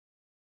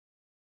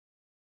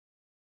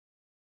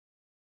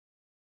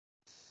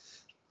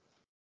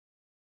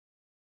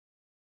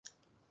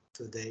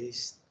Today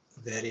is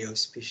very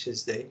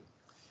auspicious day,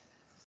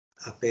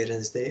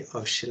 appearance day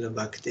of Srila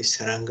Bhakti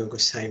Saranga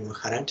Goswami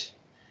Maharaj,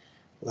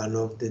 one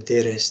of the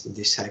dearest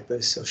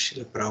disciples of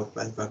Srila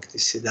Prabhupada Bhakti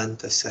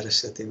Siddhanta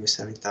Saraswati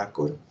Goswami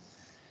Thakur.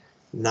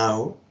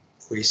 Now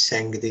we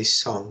sang this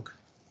song,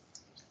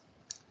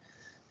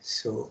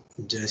 so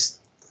just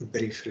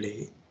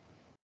briefly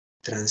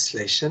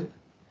translation.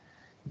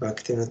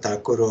 Bhaktivinoda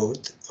Thakur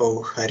wrote,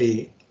 "O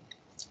Hari,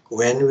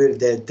 when will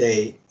that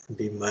day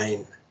be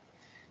mine?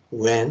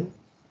 When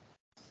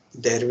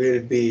there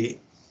will be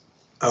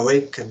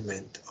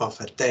awakenment of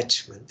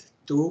attachment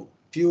to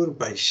pure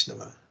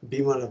Vaishnava,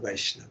 Bimala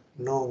Vaishnava,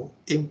 no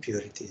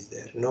impurities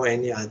there, no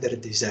any other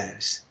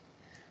desires,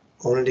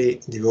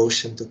 only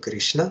devotion to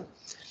Krishna,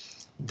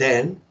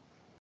 then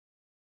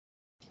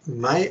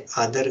my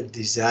other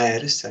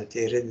desires,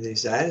 ulterior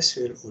desires,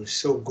 will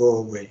also go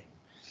away.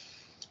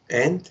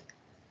 And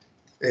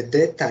at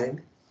that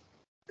time,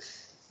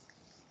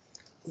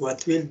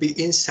 what will be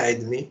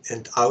inside me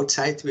and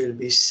outside will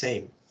be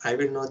same. I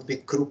will not be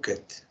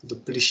crooked,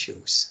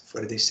 duplicitous.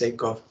 For the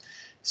sake of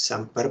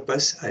some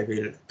purpose, I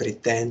will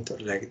pretend or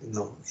like,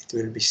 no, it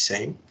will be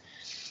same.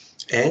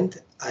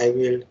 And I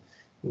will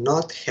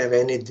not have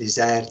any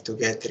desire to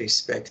get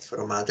respect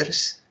from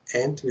others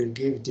and will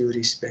give due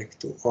respect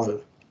to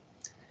all.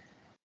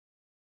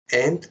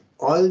 And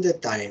all the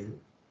time,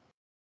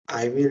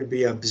 I will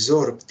be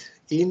absorbed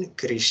in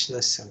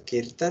Krishna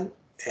Sankirtan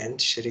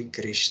and Shri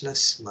Krishna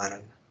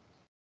Smaran.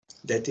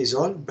 That is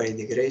all by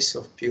the grace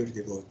of pure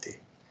devotee.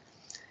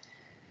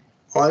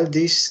 All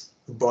these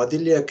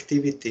bodily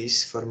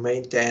activities for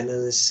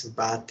maintenance,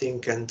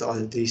 bathing and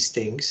all these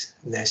things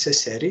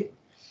necessary,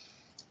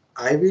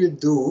 I will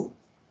do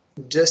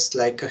just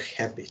like a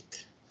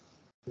habit,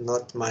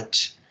 not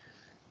much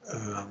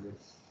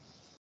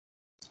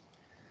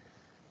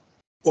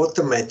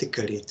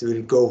automatically it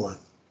will go on.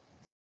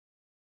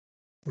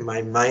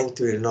 My mind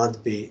will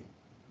not be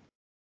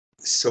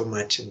so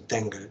much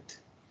entangled.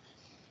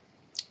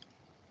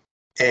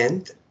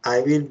 And I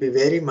will be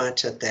very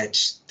much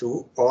attached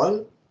to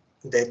all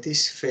that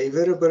is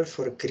favorable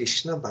for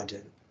Krishna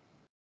bhajan.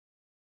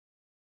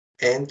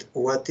 And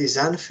what is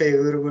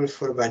unfavorable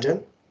for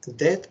bhajan,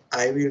 that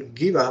I will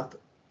give up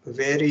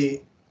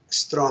very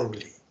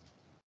strongly,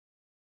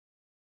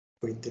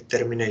 with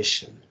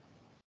determination.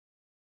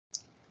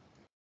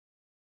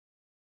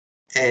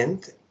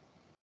 And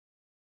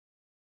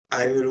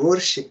I will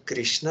worship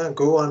Krishna,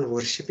 go on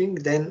worshipping,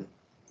 then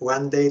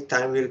one day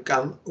time will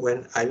come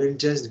when I will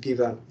just give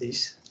up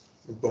this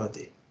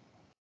body.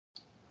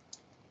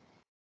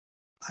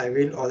 I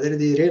will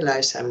already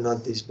realize I'm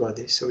not this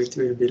body, so it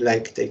will be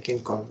like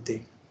taking off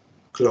the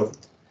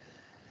cloth.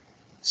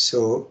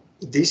 So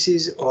this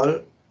is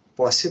all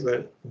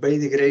possible by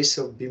the grace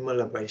of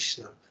Bimala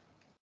Vaishnava.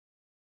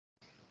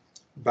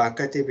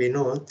 Bhakti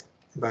Vinod,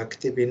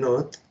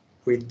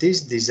 with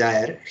this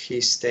desire, he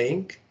is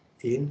staying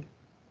in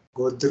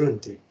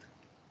Godrundip,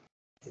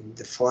 in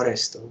the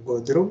forest of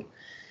Godrum,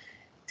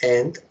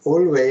 and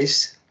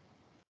always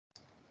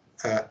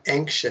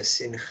anxious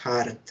in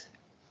heart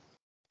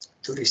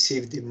to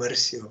receive the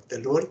mercy of the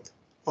Lord,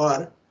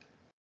 or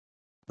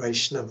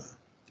Vaishnava.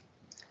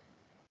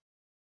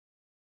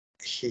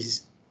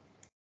 He's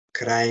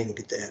crying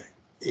there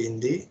in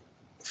the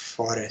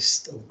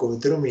forest of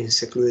Godrum, in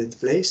secluded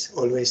place,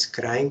 always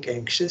crying,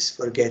 anxious,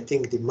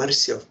 forgetting the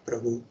mercy of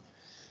Prabhu,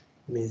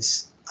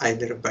 means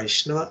either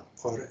Vaishnava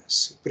or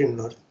Supreme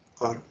Lord,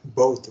 or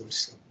both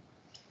also.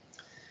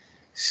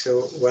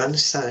 So one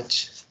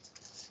such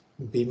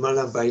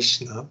Bimala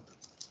Vaishnava,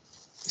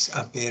 his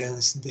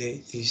appearance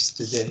day is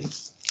today.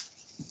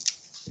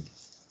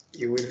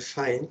 You will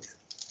find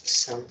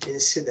some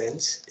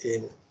incidents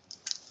in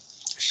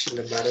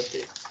Srila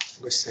Bharati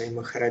Goswami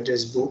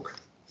Maharaj's book.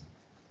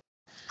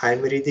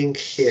 I'm reading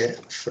here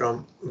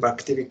from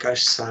Bhakti Vikas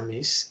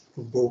Swami's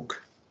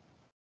book.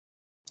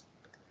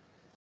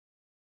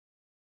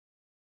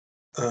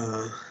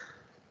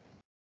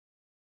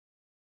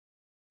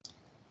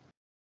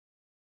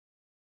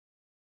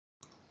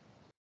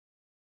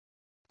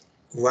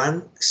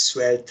 One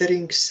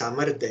sweltering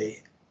summer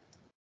day,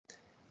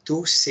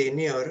 two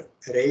senior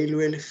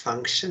railway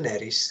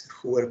functionaries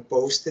who were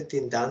posted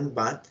in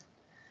Dhanbad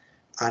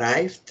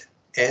arrived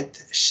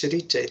at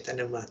Sri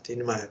Chaitanya Mat in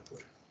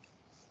Mayapur.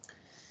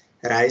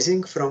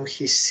 Rising from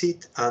his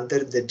seat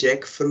under the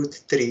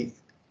jackfruit tree,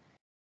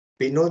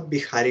 Vinod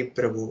Bihari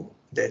Prabhu,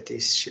 that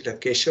is Srila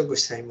Keshav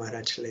Goswami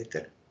Maharaj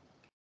later,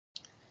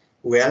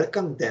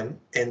 welcomed them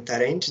and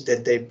arranged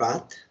that they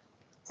bath,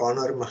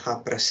 honor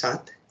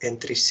Mahaprasad,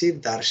 and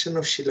receive darshan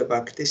of Srila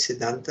Bhakti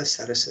Siddhanta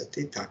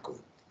Saraswati Thakur.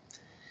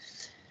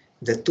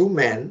 The two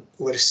men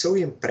were so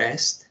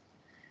impressed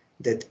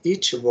that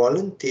each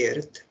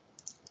volunteered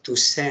to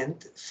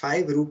send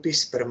 5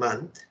 rupees per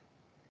month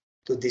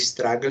to the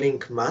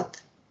struggling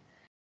mat,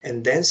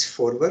 and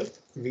thenceforward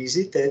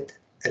visited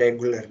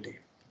regularly.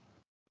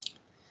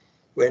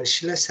 When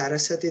Srila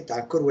Saraswati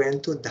Thakur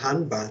went to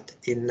Dhanbad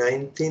in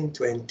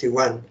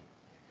 1921,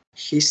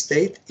 he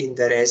stayed in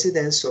the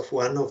residence of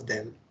one of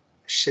them,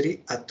 Sri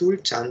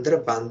Atul Chandra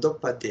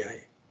Bandopadhyay.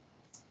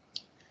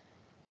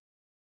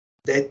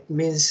 That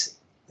means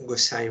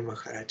Gosai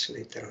Maharaj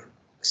later on.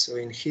 So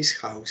in his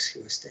house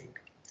he was staying.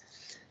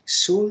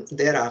 Soon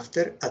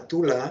thereafter,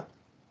 Atula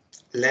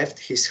left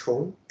his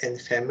home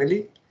and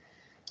family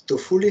to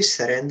fully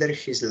surrender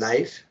his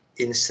life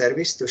in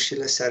service to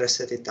Srila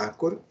Saraswati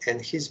Thakur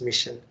and his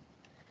mission.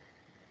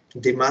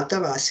 The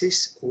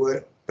Matavasis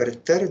were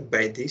perturbed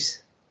by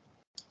this,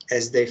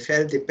 as they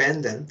felt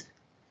dependent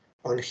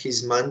on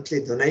his monthly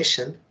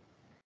donation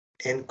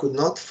and could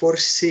not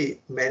foresee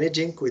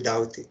managing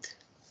without it.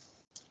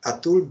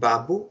 Atul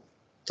Babu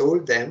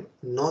told them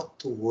not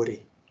to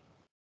worry.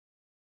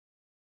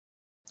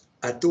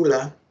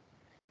 Atula,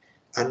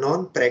 a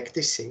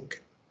non-practicing,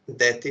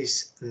 that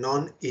is,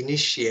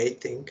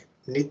 non-initiating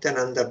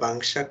Nityananda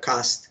Bangsha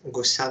caste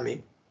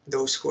Goswami,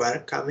 those who are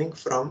coming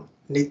from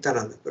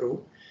Nityananda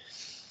Prabhu,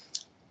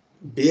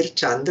 Bir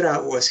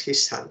Chandra was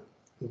his son.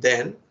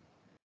 Then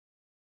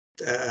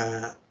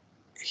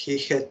he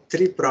had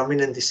three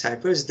prominent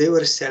disciples. They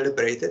were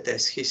celebrated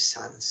as his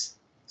sons.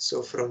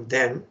 So from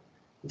them,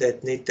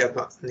 that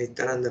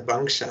Nityananda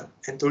Bangsha,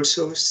 and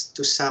also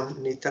to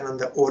some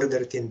Nityananda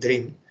ordered in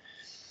dream,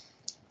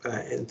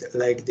 and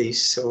like this.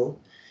 So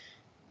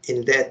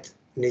in that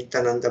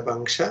Nityananda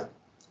Bangsha,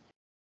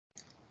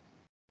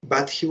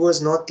 but he was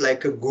not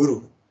like a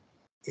guru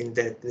in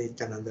that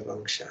Nityananda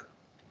Bangsha.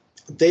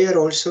 They are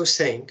also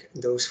saying,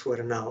 those who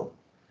are now,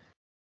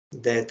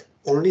 that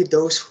only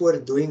those who are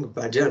doing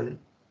bhajan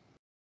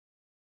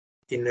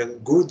in a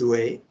good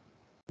way,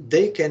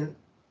 they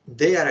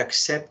are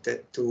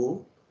accepted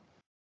to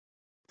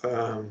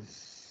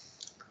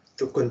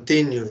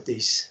continue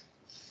this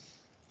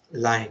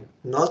line.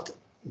 Not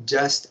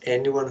just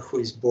anyone who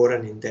is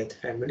born in that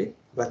family,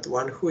 but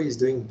one who is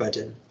doing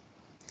bhajan.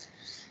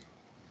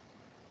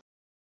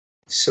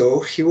 So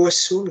he was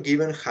soon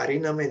given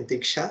Harinam and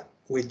Diksha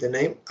with the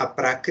name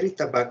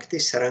Aprakrita Bhakti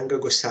Saranga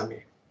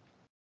Goswami.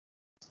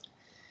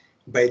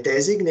 By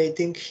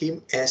designating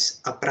him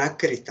as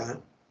Aprakrita,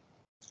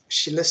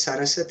 Srila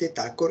Saraswati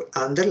Thakur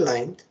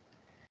underlined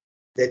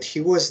that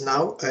he was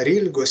now a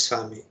real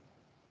Goswami,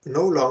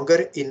 no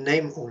longer in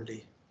name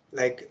only,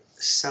 like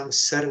some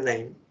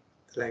surname,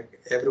 like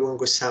everyone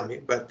Goswami,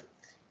 but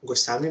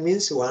Goswami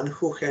means one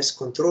who has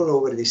control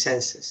over the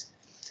senses,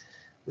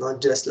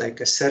 not just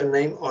like a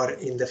surname or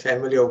in the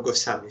family of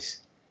Goswamis.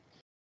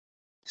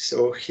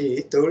 So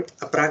he told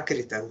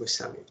Aprakrita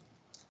Goswami.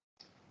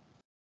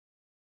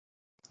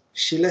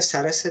 Srila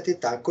Saraswati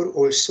Thakur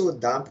also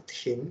dubbed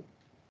him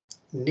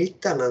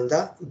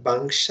Nityananda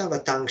Bangsha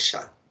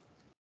Vatangsha,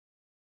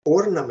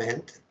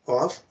 ornament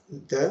of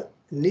the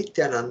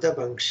Nityananda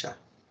Bangsha.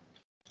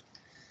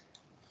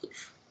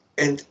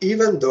 And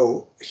even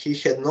though he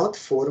had not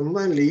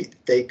formally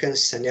taken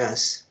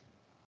sannyas,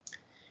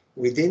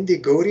 within the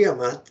Gauriya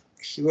Math,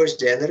 he was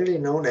generally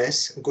known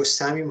as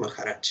Goswami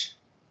Maharaj,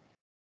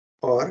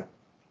 or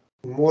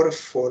more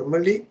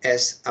formally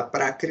as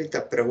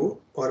Aprakrita Prabhu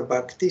or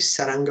Bhakti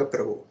Saranga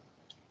Prabhu,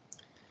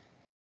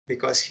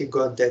 because he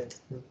got that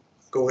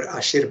Gaur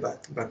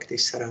Ashirbat, Bhakti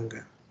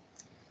Saranga.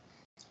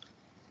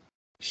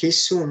 He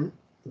soon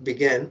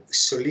began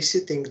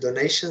soliciting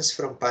donations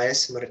from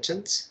pious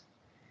merchants,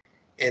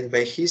 and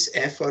by his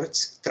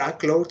efforts,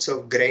 truckloads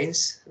of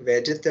grains,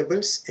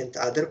 vegetables, and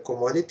other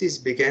commodities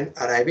began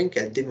arriving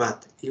at the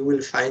mat. You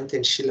will find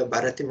in Srila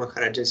Bharati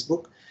Maharaj's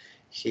book,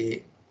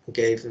 he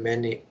gave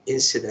many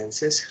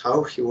incidences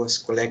how he was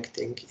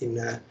collecting in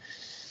a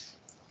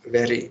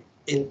very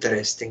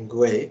interesting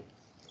way.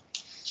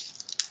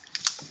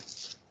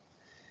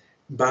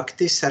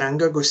 Bhakti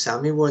Saranga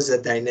Goswami was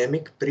a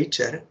dynamic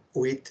preacher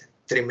with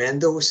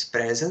tremendous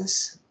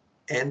presence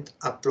and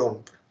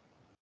aplomb.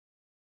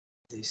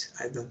 This,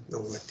 I don't know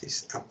what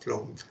is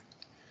aplomb.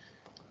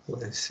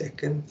 1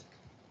 second.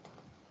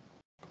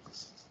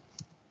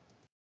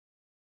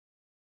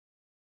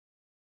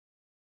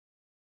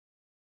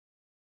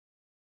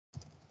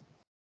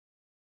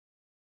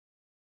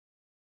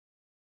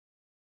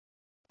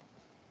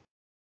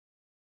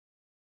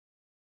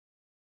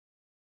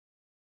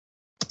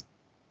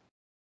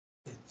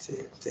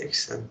 It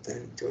takes some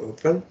time to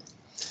open.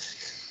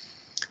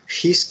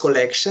 His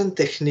collection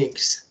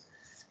techniques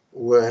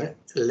were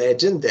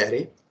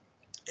legendary,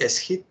 as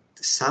he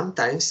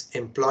sometimes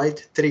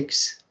employed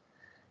tricks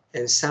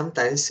and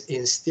sometimes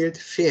instilled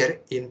fear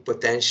in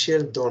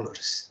potential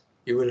donors.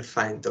 You will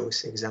find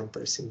those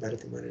examples in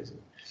Bharati Maharaj.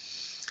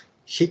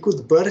 He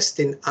could burst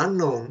in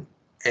unknown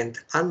and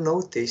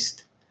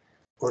unnoticed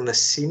on a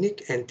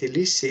cynic and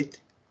elicit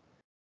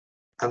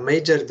a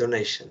major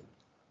donation.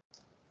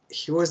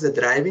 He was the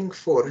driving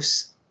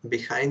force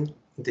behind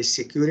the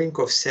securing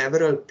of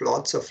several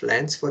plots of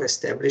lands for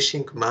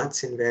establishing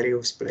mats in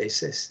various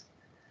places.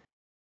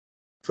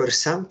 For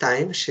some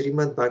time,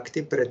 Srimad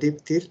Bhakti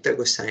Pradip Tirtha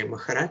Gosai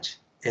Maharaj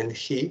and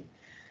he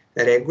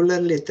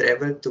regularly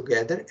traveled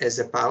together as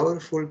a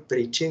powerful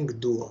preaching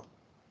duo.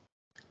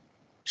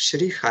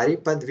 Sri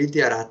Haripad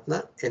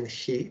Vidyaratna and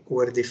he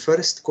were the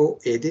first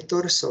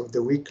co-editors of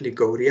the weekly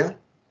Gauriya,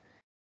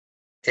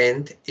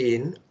 and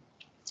in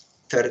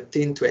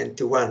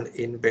 1321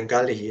 in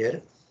Bengali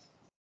here,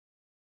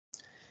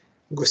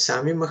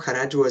 Goswami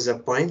Maharaj was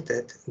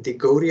appointed the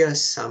Gauriya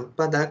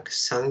Sampadak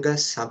Sangha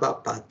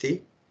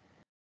Sabhapati,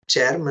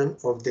 chairman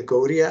of the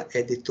Gauriya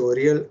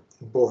editorial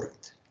board.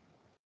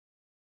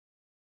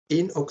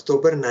 In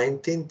October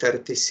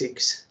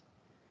 1936,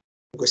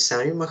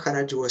 Goswami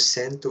Maharaj was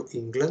sent to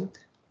England,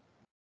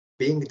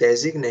 being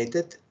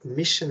designated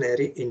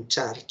missionary in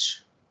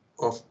charge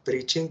of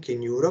preaching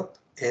in Europe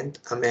and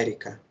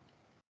America.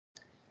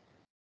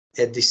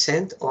 At the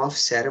send-off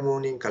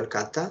ceremony in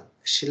Calcutta,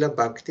 Srila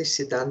Bhakti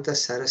Siddhanta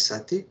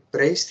Saraswati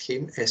praised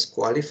him as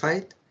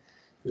qualified,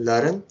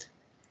 learned,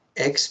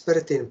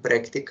 expert in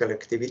practical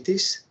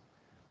activities,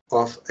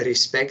 of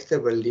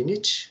respectable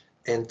lineage,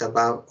 and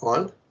above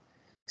all,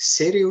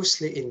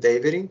 seriously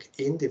endeavoring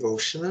in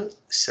devotional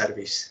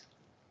service.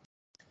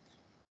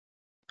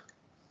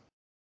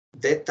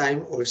 That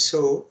time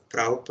also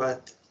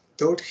Prabhupada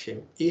told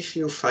him, if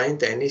you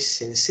find any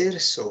sincere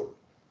soul,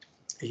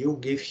 you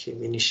give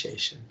him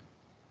initiation.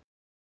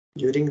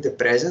 During the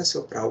presence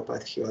of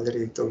Prabhupada, he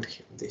already told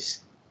him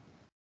this.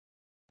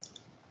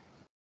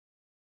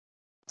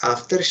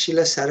 After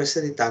Srila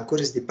Saraswati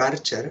Thakur's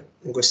departure,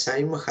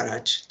 Goswami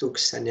Maharaj took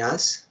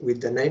sannyas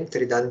with the name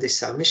Tridandi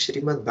Swami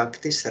Srimad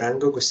Bhakti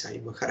Saranga Goswami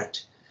Maharaj.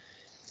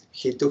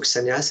 He took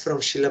sannyas from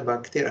Srila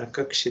Bhakti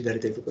Rakak Shridhar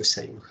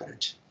Goswami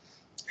Maharaj.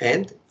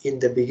 And in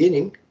the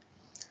beginning,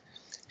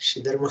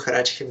 Shridhar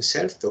Maharaj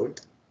himself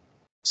told,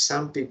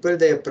 some people,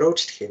 they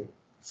approached him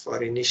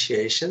for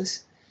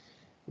initiations,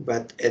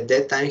 but at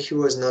that time he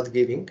was not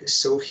giving,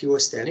 so he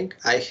was telling,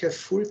 I have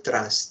full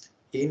trust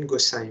in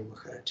Goswami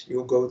Maharaj.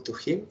 You go to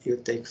him, you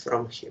take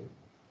from him.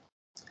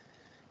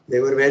 They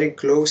were very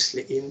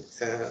closely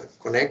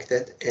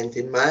connected, and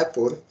in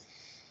Mayapur,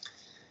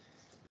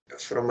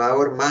 from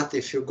our mat,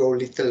 if you go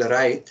little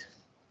right,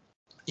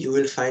 you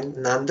will find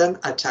Nandan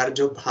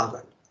Acharya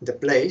Bhavan, the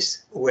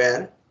place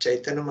where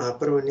Chaitanya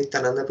Mahaprabhu and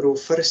Nityananda Prabhu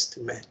first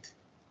met.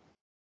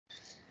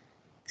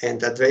 And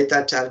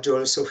Advaita Acharya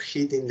also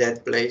hid in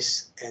that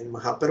place, and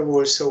Mahaprabhu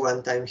also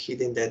one time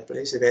hid in that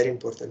place, a very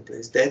important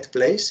place. That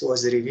place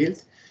was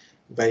revealed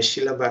by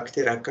Srila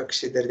Bhakti Rakak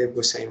Shridhar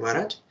Goswami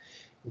Maharaj,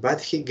 but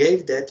he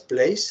gave that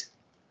place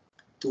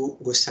to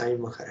Goswami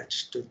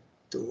Maharaj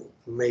to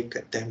make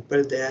a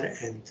temple there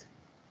and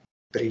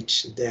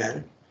preach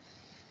there.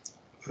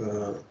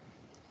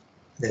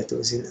 That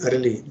was in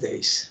early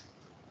days.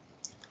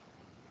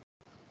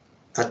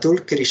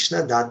 Atul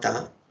Krishna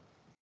Datta,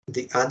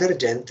 the other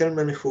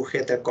gentleman who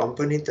had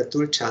accompanied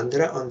Atul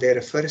Chandra on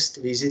their first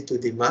visit to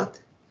the mat,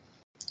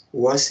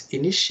 was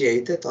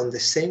initiated on the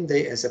same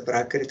day as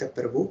Prakrita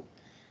Prabhu,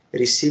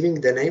 receiving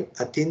the name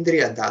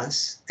Atindriya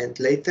Das and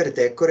later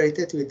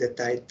decorated with the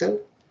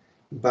title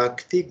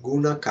Bhakti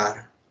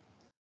Gunakar.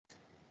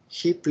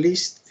 He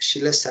pleased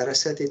Srila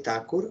Saraswati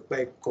Thakur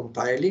by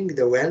compiling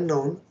the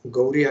well-known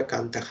Gauriya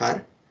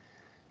Kantahar,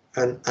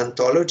 an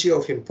anthology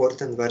of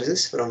important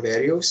verses from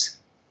various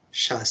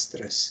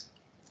Shastras.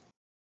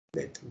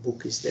 That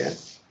book is there.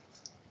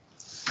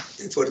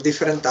 For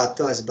different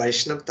tattvas,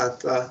 Vaishnav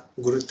tattva,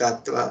 Guru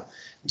tattva,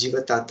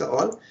 Jiva tattva,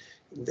 all,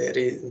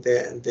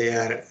 they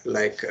are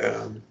like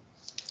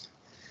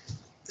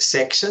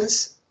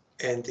sections,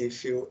 and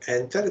if you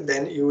enter,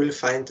 then you will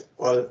find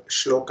all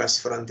shlokas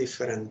from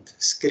different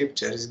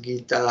scriptures,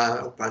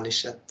 Gita,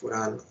 Upanishad,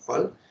 Puran,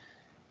 all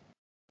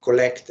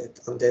collected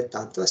on that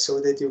tattva, so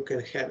that you can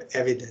have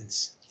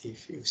evidence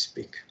if you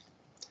speak.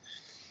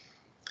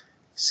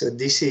 So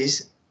this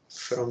is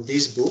from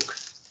this book,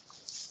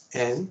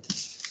 and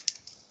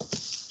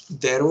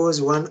there was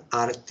one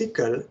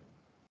article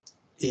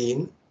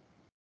in,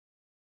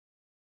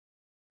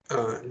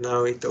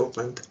 now it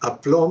opened,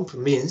 aplomb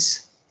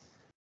means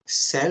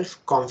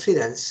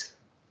self-confidence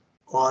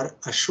or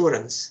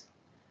assurance,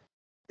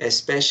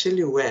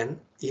 especially when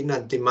in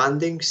a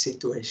demanding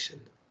situation.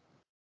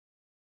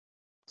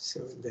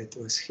 So that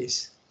was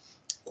his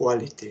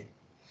quality.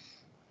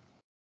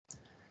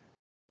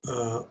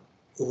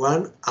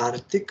 One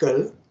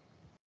article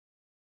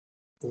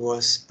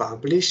was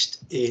published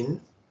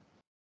in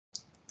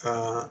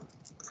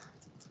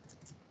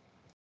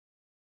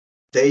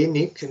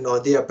Dainik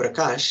Nadia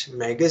Prakash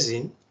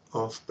magazine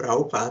of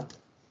Prabhupada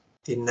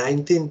in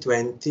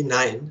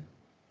 1929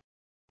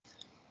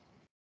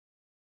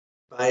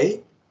 by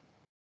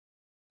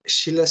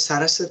Srila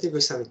Saraswati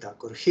Goswami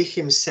Thakur. He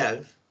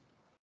himself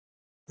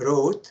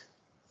wrote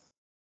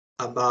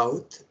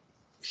about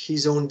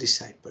his own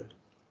disciple.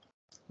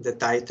 The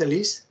title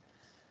is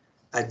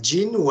A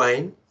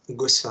Genuine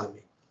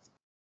Goswami.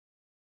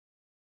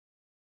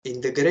 In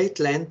the great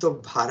land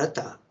of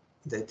Bharata,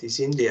 that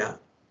is India,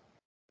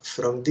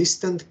 from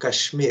distant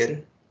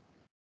Kashmir,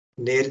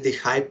 near the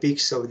high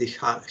peaks of the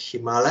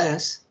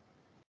Himalayas,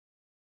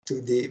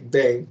 to the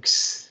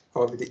banks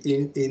of the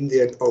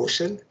Indian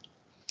Ocean,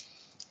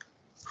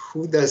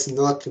 who does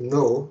not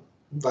know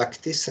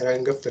Bhakti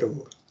Saranga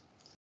Prabhu?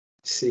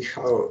 See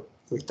how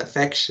with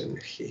affection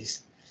he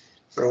is.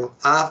 From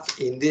up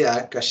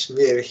India,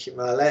 Kashmir,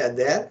 Himalaya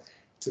there,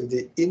 to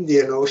the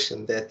Indian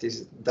Ocean that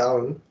is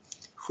down,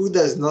 who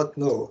does not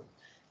know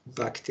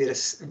Bhakti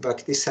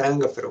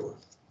Saranga Prabhu.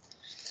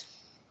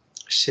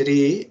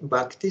 Shri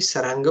Bhakti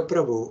Saranga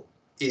Prabhu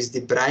is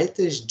the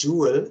brightest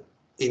jewel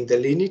in the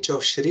lineage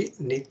of Shri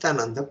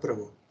Nityananda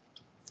Prabhu.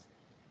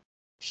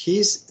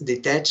 His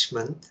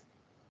detachment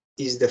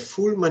is the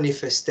full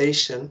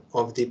manifestation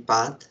of the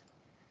path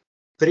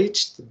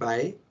preached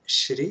by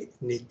Shri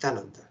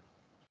Nityananda.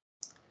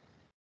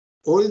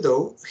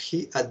 Although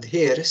he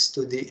adheres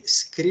to the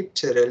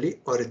scripturally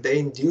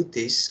ordained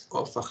duties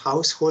of a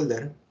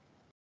householder,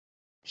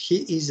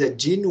 he is a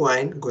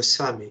genuine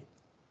Goswami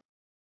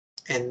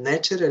and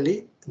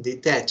naturally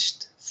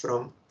detached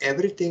from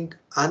everything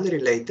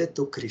unrelated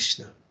to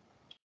Krishna.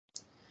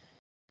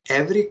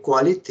 Every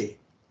quality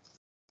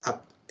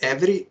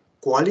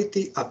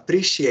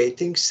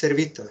appreciating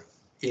servitor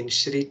in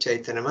Sri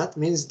Chaitanya Math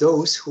means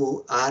those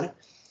who are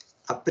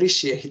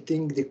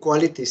appreciating the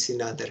qualities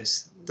in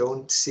others,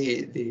 don't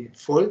see the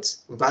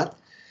faults, but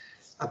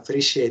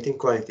appreciating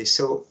quality.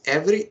 So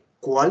every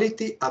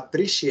quality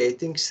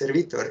appreciating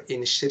servitor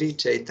in Sri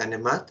Chaitanya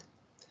Math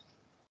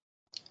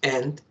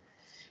and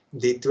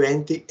the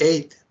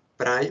 28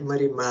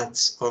 primary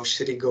mats of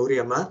Sri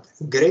Gauriya Math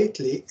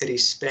greatly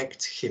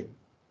respects him.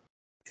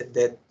 At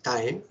that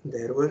time,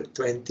 there were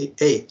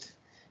 28.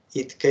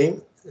 It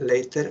came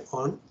later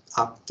on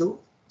up to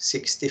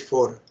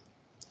 64.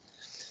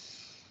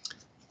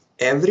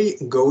 Every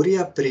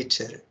Gauriya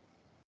preacher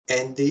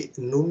and the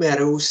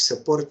numerous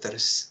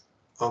supporters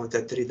of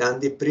the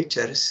Tridandi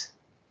preachers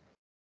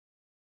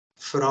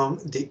from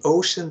the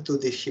ocean to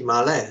the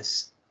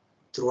Himalayas,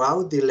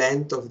 throughout the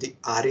land of the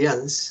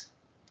Aryans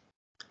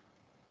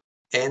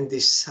and the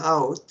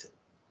south,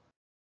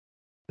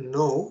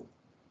 know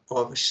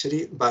of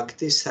Sri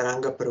Bhakti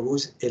Saranga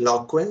Prabhu's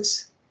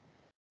eloquence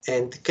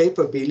and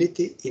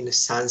capability in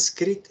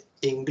Sanskrit,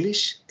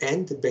 English,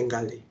 and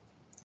Bengali.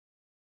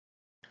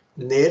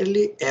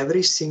 Nearly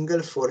every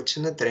single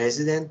fortunate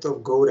resident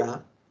of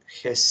Gaura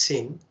has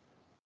seen,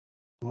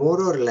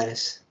 more or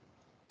less,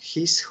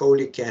 his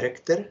holy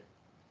character,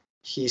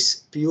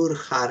 his pure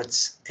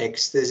heart's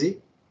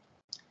ecstasy,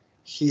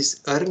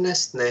 his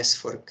earnestness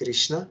for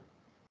Krishna,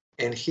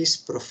 and his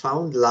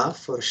profound love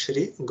for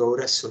Sri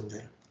Gaura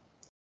Sundar.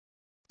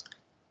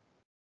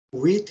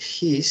 With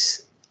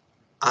his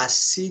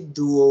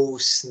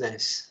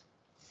assiduousness,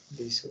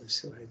 this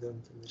also I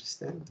don't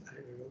understand, I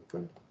will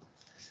open.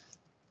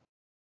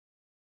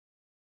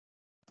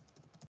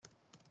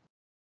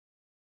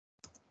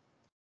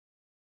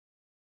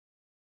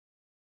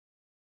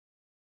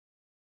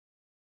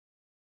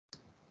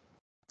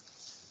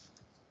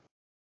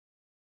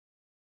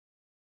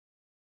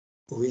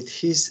 With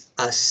his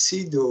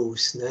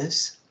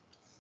assiduousness,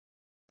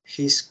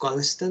 his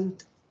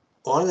constant,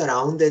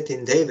 all-rounded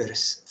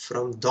endeavors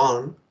from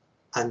dawn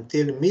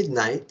until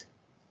midnight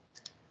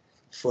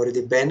for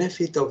the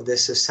benefit of the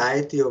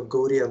society of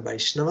Gauriya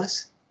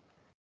Vaishnavas,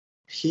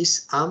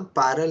 his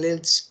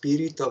unparalleled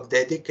spirit of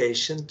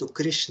dedication to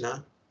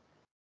Krishna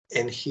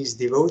and his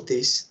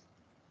devotees,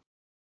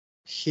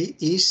 he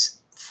is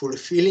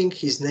fulfilling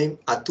his name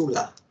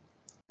Atula,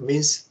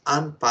 means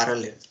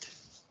unparalleled.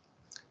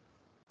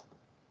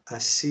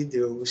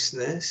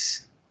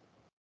 Assiduousness.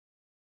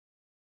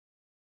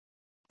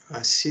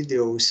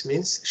 Assiduous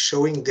means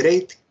showing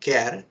great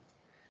care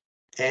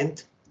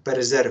and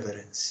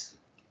perseverance.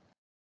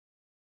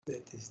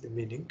 That is the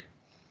meaning.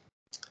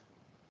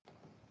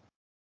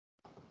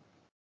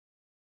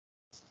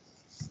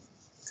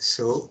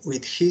 So,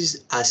 with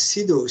his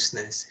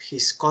assiduousness,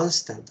 his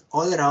constant,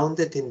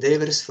 all-rounded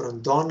endeavors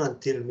from dawn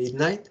until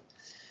midnight,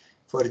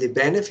 for the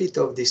benefit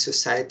of the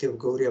society of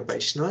Gauriya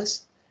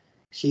Vaishnavas,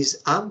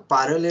 his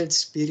unparalleled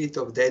spirit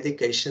of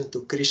dedication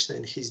to Krishna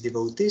and his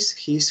devotees,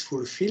 he is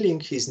fulfilling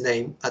his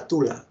name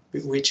Atula,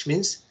 which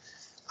means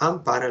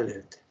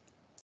unparalleled.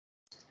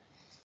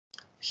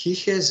 He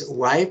has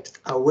wiped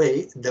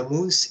away the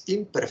moon's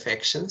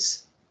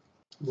imperfections,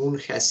 moon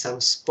has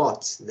some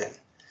spots there,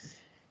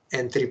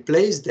 and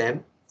replaced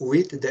them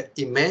with the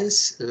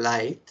immense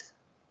light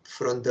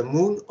from the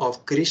moon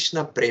of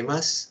Krishna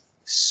Prema's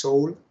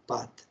soul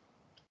path.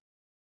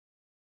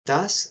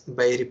 Thus,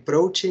 by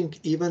reproaching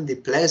even the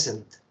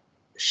pleasant,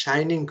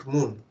 shining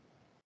moon,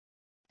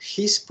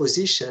 his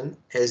position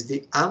as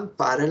the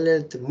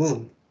unparalleled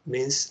moon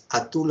means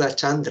Atula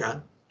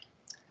Chandra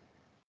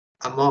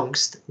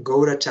amongst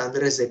Gaura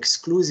Chandra's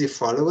exclusive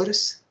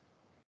followers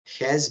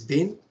has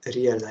been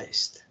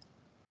realized.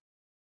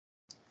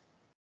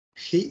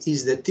 He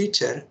is the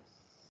teacher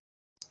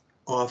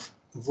of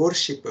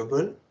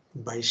worshipable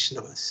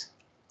Vaishnavas.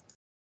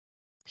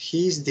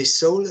 He is the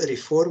sole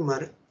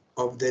reformer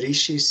of the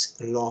Rishi's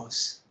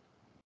laws.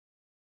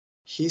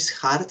 His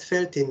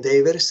heartfelt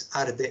endeavors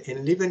are the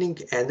enlivening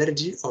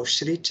energy of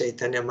Sri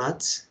Chaitanya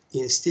Math's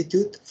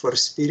Institute for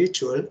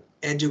Spiritual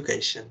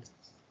Education,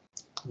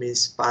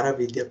 means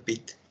Paravidya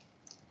Pit.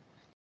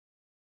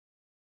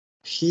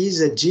 He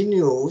is a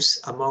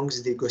genius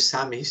amongst the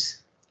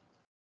Goswamis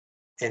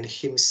and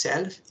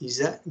himself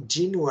is a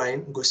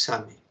genuine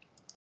Goswami.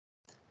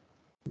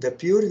 The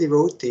pure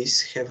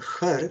devotees have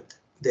heard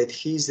that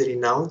he is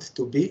renowned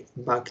to be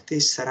Bhakti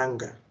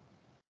Saranga,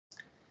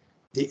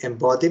 the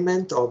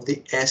embodiment of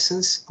the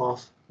essence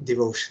of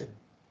devotion.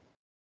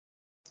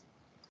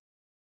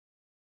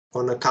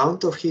 On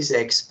account of his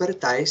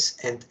expertise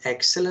and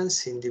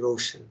excellence in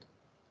devotion,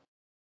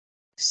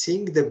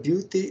 seeing the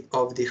beauty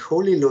of the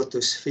holy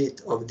lotus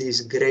feet of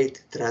this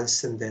great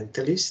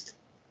transcendentalist,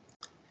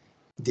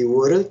 the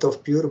world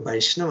of pure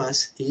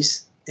Vaishnavas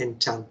is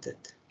enchanted.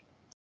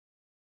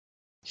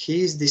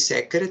 He is the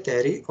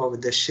secretary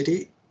of the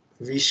Sri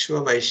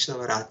Vishwa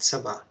Vaishnava Raj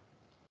Sabha.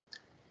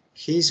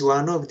 He is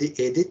one of the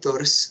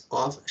editors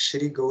of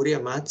Sri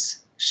Gauriya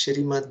Math's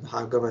Srimad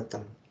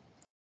Bhagavatam,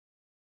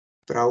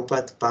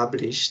 Prabhupada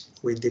published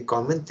with the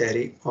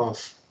commentary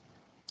of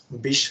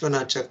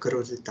Vishwanath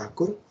Chakravarti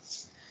Thakur,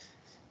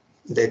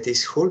 that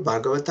is whole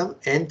Bhagavatam,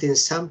 and in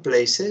some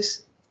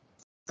places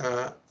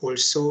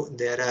also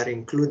there are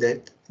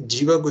included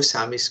Jiva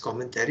Goswami's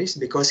commentaries,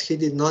 because he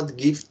did not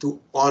give to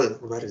all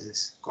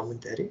verses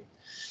commentary.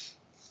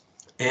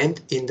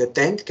 And in the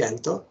 10th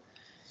canto,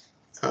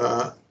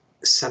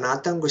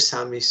 Sanatana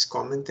Goswami's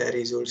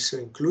commentary is also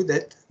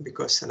included,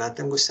 because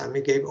Sanatana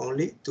Goswami gave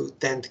only to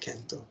 10th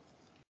canto.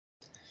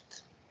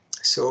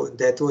 So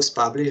that was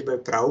published by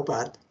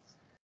Prabhupada.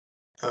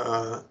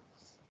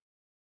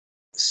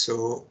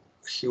 So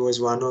he was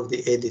one of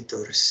the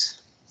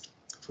editors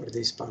for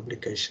this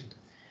publication.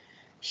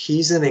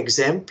 He is an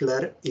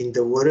exemplar in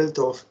the world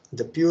of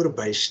the pure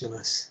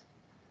Vaishnavas,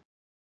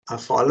 a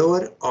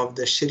follower of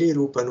the Sri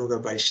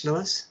Rupanuga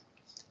Vaishnavas,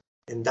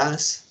 and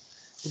thus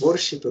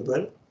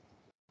worshipable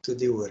to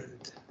the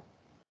world.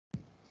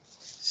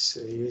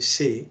 So you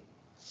see,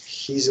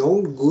 his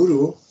own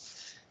guru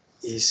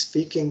is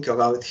speaking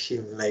about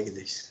him like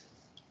this.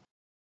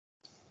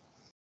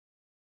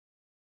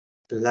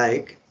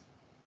 Like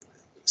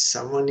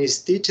someone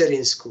is teacher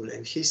in school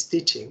and he's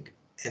teaching,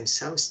 and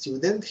some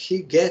student,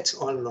 he gets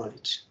all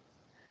knowledge.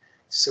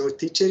 So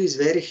teacher is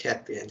very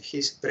happy and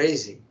he's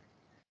praising.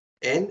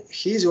 And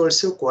he's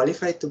also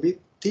qualified to be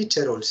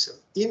teacher also,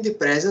 in the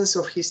presence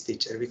of his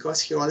teacher,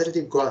 because he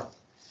already got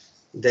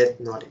that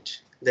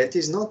knowledge. That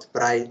is not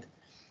pride,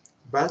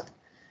 but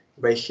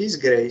by his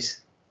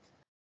grace.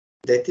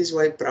 That is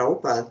why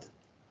Prabhupada,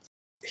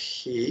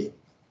 he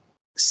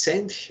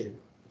sent him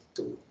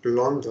to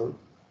London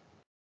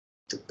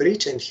to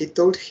preach, and he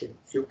told him,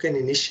 you can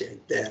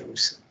initiate there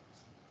also.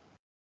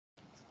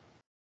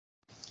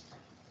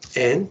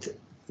 And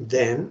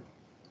then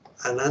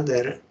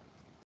another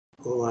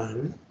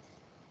one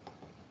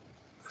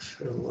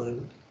from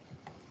one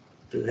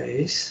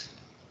place.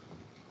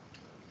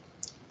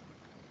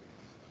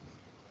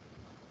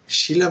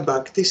 Srila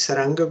Bhakti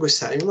Saranga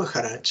Goswami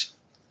Maharaj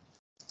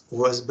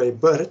was by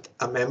birth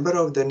a member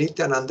of the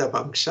Nityananda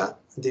Vamsha,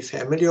 the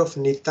family of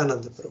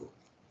Nityananda Prabhu.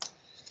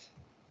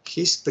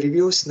 His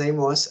previous name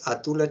was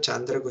Atula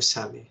Chandra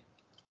Goswami.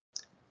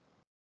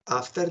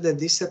 After the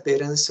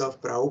disappearance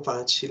of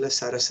Prabhupada, Srila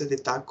Saraswati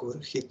Thakur,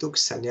 he took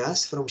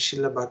sannyas from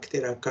Srila Bhakti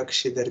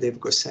Rakshidhar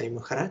Dev Goswami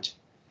Maharaj.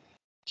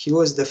 He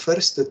was the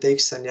first to take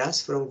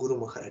sannyas from Guru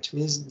Maharaj.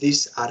 Means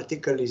this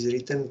article is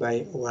written by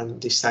one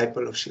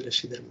disciple of Srila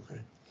Sridhar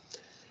Maharaj.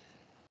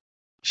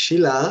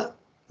 Srila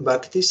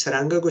Bhakti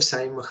Saranga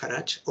Goswami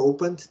Maharaj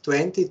opened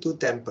 22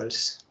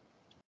 temples,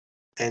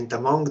 and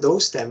among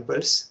those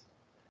temples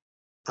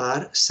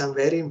are some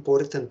very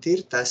important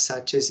tirthas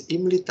such as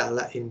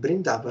Imlitala in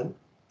Vrindavan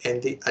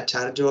and the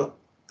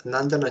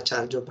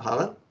Nandanacharya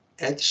Bhavan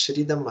at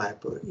Sridham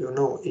Mayapur. You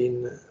know,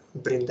 in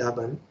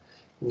Vrindavan,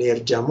 near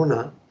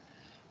Jamuna,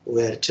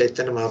 where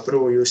Chaitanya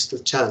Mahaprabhu used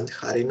to chant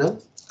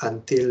Harinam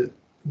until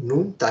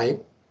noon time,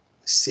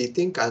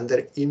 sitting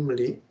under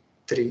Imli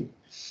tree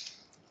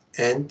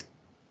and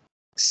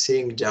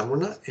seeing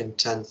Jamuna and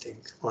chanting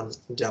on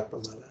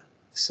Japamala.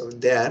 So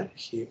there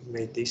he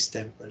made this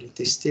temple. It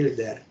is still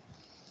there.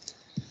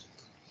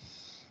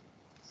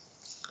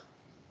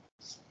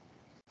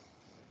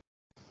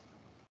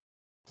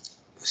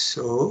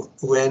 So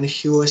when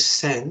he was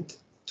sent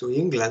to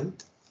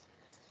England,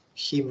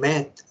 he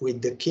met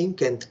with the king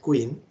and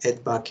queen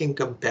at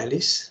Buckingham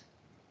Palace.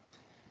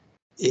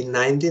 In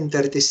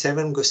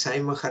 1937, Goswami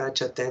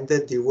Maharaj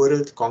attended the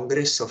World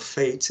Congress of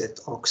Faiths at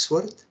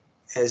Oxford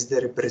as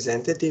the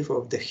representative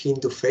of the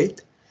Hindu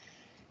faith,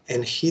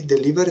 and he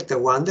delivered a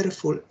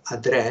wonderful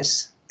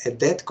address at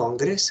that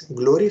Congress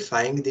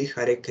glorifying the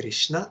Hare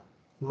Krishna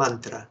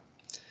mantra.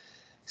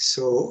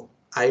 So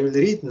I will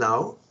read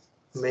now,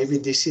 maybe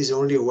this is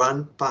only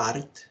one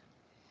part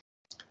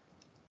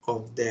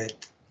of that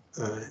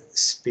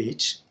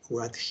speech,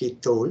 what he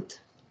told.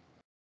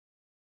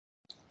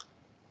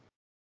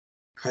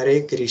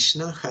 Hare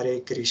Krishna,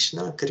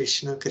 Krishna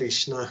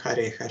Krishna,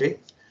 Hare Hare,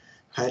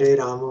 Hare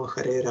Rama,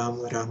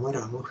 Rama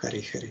Rama,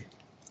 Hare Hare.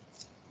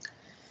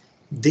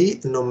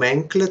 The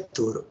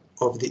nomenclature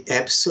of the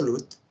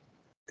Absolute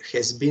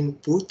has been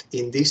put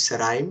in this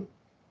rhyme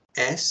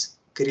as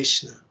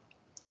Krishna.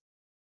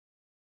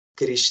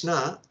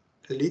 Krishna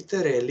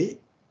literally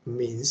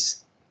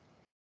means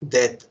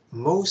that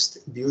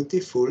most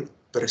beautiful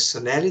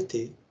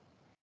personality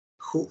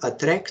who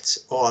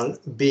attracts all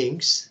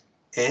beings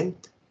and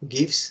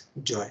gives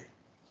joy.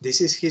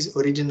 This is his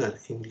original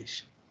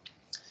English.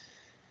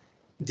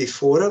 The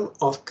form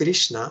of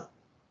Krishna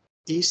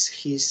is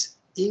his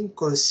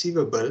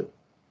inconceivable,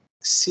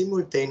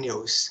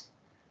 simultaneous,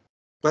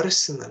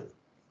 personal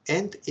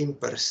and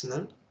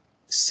impersonal,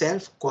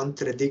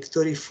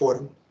 self-contradictory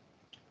form.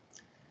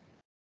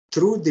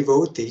 True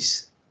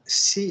devotees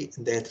see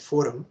that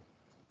form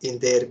in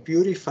their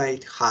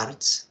purified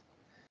hearts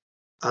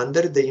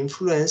under the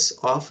influence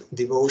of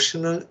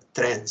devotional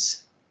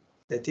trance,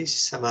 that is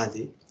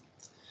samadhi.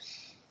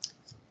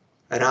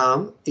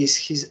 Ram is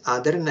his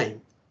other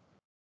name,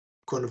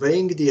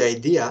 conveying the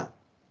idea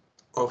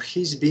of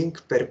his being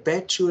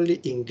perpetually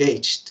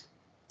engaged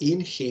in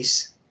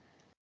his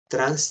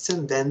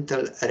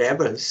transcendental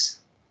revels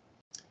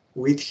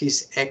with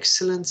his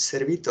excellent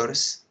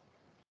servitors,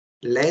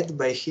 led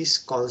by his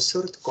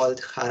consort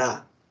called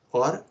Hara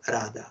or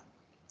Radha.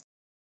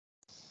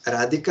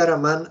 Radhika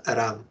Raman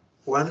Ram,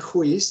 one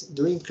who is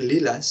doing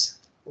lilas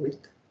with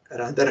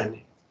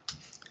Radharani,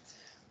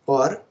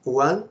 or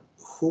one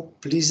who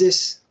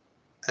pleases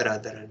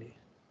Radharani.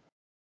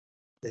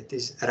 That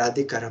is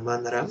Radhika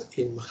Raman Ram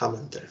in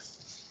Mahamantra.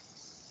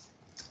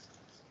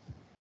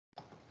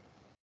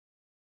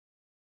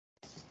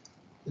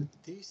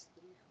 These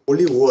three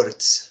holy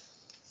words,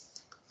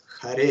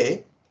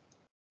 Hare,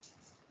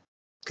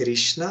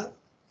 Krishna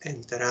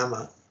and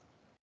Rama,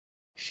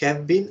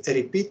 have been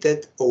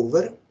repeated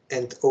over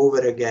and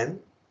over again,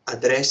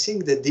 addressing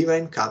the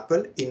divine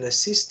couple in a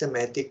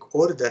systematic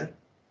order,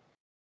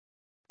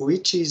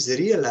 which is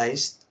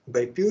realized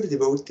by pure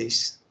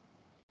devotees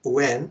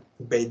when,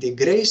 by the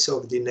grace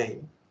of the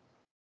name,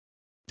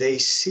 they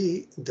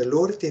see the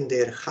Lord in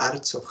their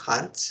hearts of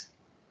hearts,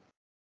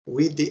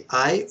 with the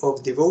eye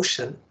of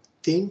devotion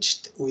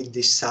tinged with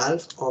the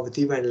salve of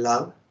divine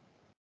love,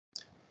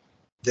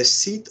 the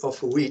seed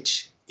of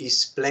which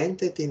is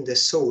planted in the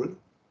soul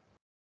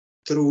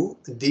through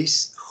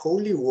these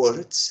holy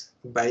words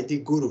by the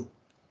Guru,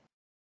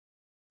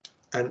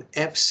 an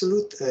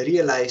absolute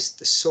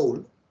realized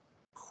soul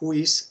who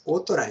is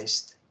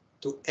authorized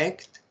to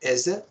act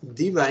as a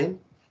divine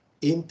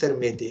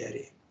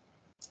intermediary,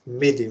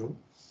 medium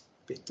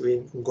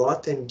between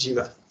God and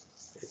Jiva,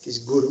 that is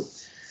Guru.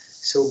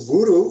 So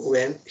Guru,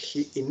 when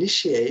he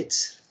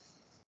initiates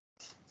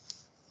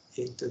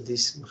into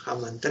this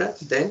Mahamantra,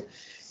 then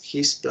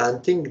he's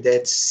planting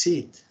that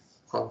seed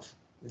of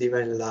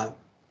divine love.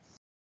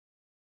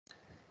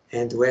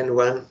 And when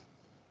one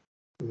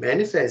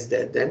manifests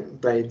that, then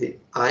by the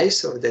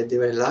eyes of the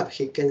divine love,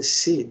 he can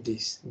see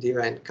this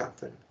divine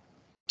couple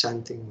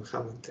chanting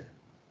Mahamantra.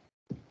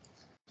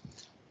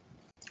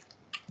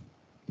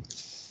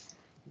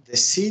 The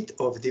seed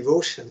of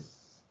devotion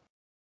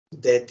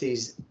that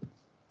is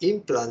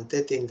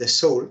implanted in the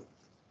soul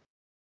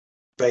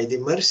by the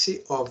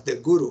mercy of the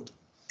Guru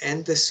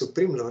and the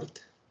Supreme Lord,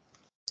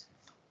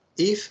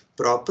 if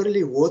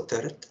properly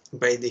watered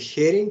by the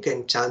hearing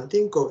and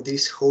chanting of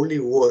these holy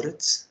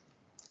words,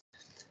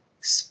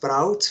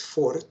 sprouts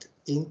forth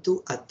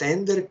into a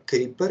tender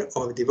creeper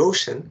of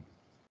devotion,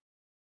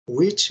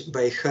 which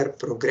by her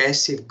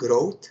progressive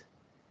growth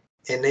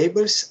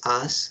enables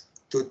us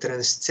to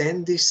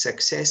transcend the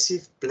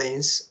successive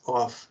planes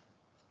of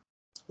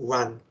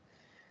 1.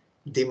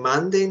 The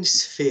mundane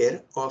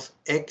sphere of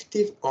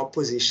active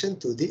opposition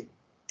to the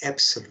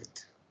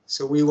Absolute.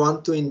 So we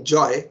want to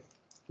enjoy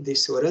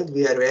this world,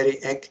 we are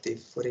very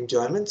active for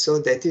enjoyment, so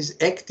that is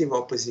active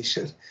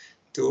opposition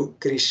to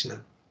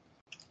Krishna.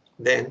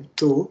 Then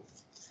 2,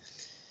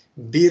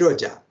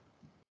 Biroja,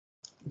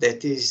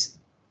 that is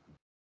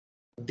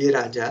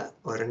Biraja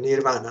or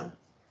Nirvana,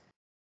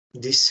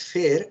 the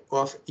sphere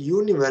of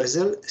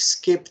universal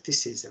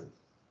skepticism.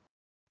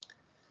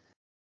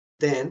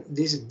 Then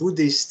these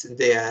Buddhists,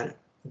 they are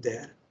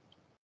there.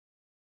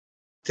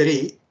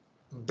 3,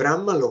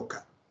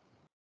 Brahmaloka,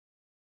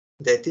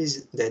 that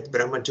is that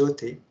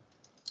Brahmajyoti,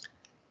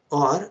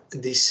 or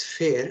the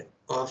sphere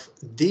of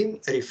dim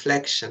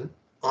reflection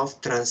of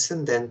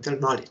transcendental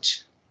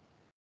knowledge.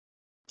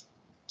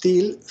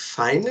 Till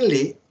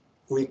finally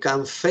we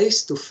come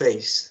face to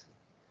face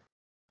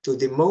to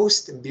the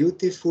most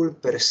beautiful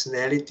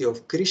personality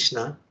of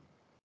Krishna,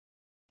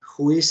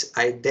 who is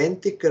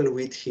identical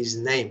with his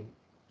name,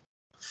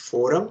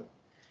 form,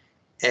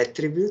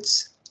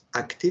 attributes,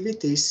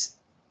 activities,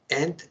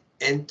 and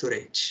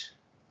entourage.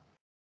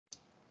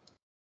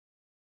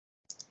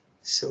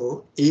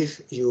 So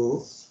if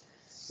you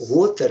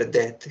water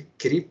that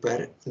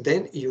creeper,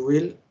 then you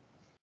will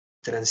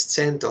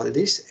transcend all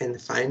this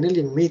and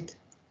finally meet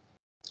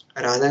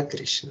Radha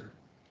Krishna.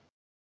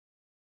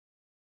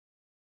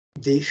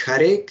 The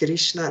Hare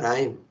Krishna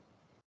rhyme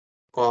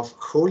of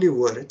holy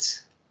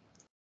words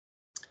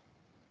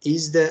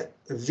is the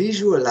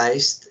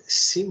visualized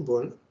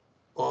symbol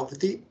of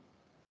the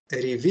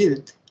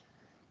revealed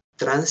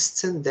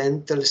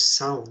transcendental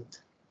sound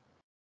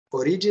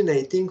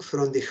originating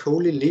from the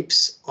holy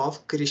lips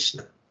of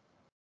Krishna,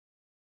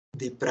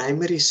 the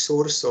primary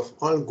source of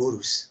all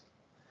gurus,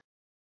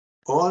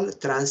 all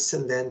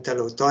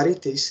transcendental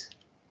authorities,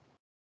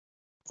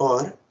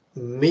 or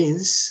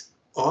means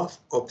of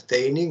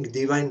obtaining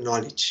divine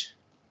knowledge.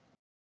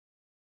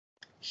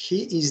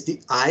 He is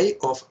the eye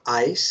of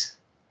eyes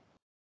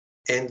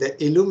and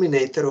the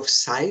illuminator of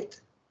sight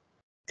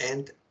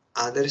and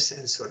other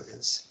sense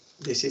organs.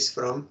 This is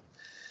from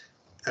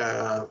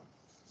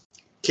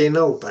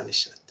Kena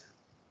Upanishad.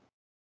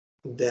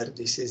 There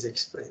this is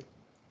explained.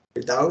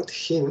 Without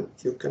him,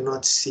 you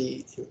cannot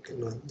see, you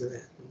cannot do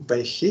it.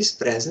 By his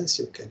presence,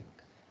 you can.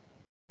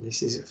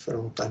 This is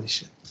from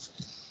Upanishad.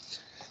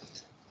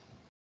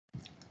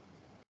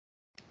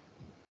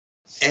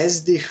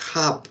 As the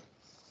hub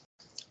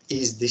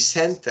is the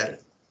center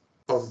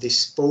of the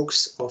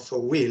spokes of a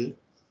wheel,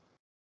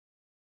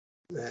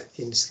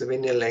 in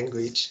Slovenian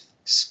language,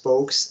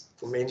 spokes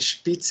pomeni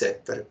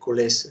špice per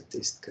kolesu,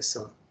 tisti, ki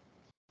so.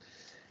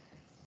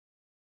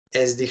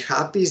 As the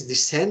hub is the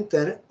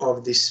center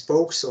of the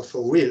spokes of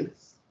a wheel,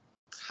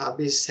 hub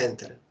is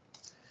center.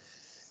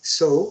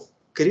 So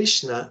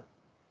Krishna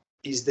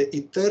is the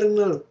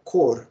eternal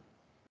core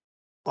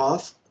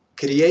of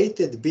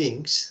created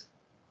beings,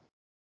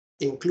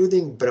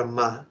 including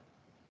Brahma,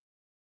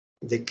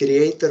 the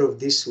creator of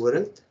this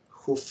world,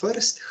 who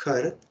first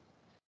heard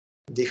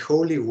the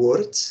holy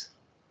words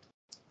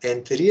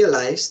and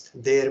realized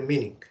their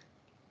meaning.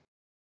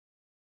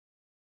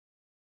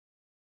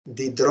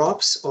 The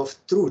drops of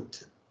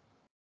truth,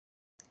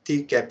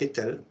 T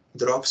capital,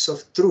 drops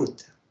of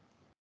truth,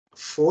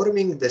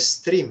 forming the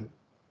stream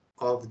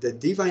of the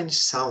divine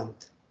sound,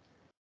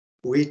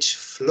 which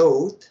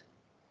flowed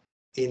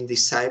in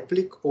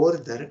disciplic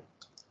order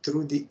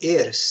through the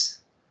ears,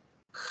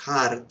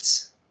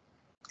 hearts,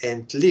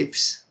 and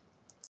lips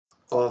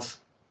of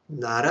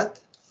Narad,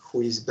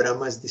 who is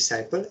Brahma's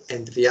disciple,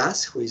 and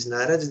Vyas, who is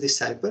Narad's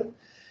disciple,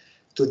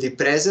 to the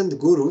present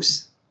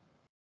gurus.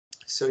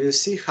 So you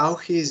see how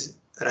he is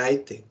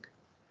writing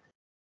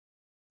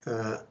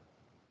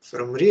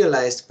from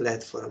realized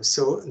platform.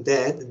 So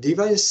that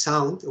divine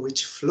sound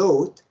which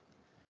flowed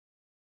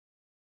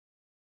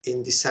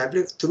in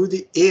disciple through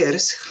the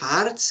ears,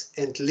 hearts,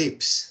 and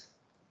lips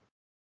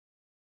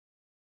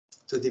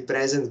to the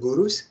present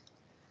gurus,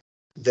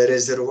 the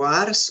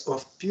reservoirs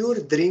of pure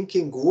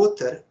drinking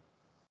water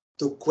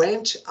to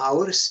quench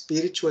our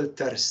spiritual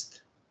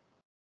thirst.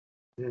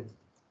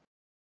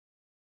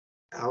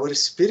 Our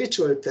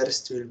spiritual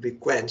thirst will be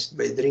quenched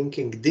by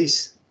drinking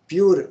this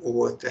pure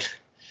water.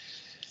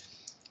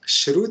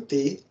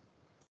 Shruti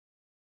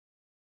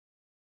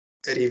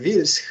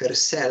reveals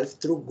herself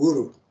through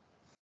Guru.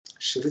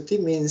 Shruti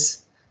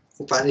means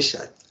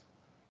Upanishad.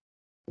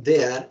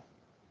 They are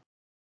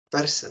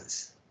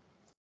persons.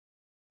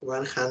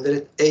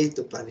 108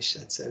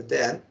 Upanishads are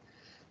there.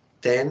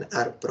 10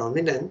 are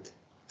prominent,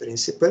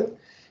 principal,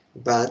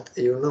 but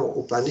you know,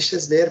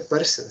 Upanishads, they are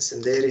persons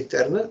and they are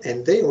eternal,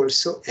 and they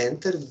also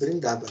entered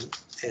Vrindavan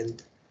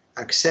and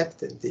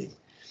accepted the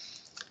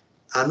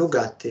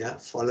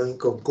Anugatya, following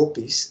of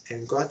gopis,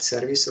 and got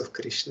service of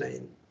Krishna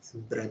in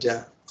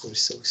Braja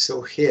also.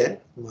 So here,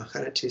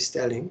 Maharaj is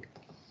telling,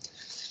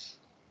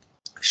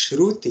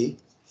 Shruti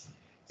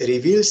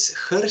reveals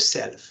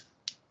herself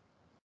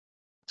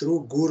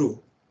through Guru,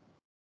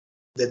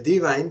 the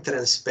divine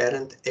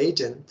transparent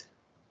agent,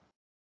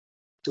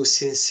 to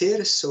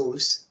sincere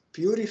souls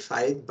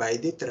purified by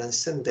the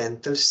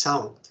transcendental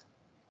sound,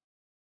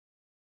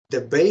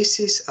 the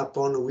basis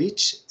upon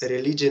which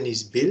religion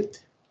is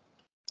built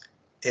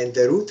and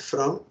the root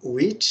from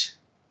which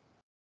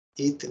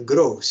it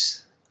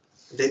grows.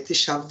 That is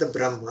Shabda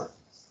Brahma,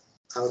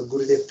 our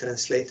Gurudev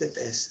translated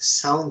as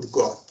sound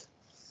God.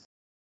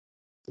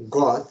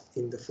 God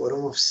in the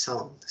form of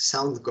sound,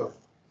 sound God.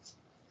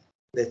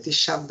 That is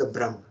Shabda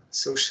Brahma.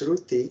 So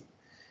Shruti,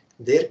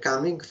 they're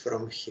coming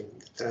from him,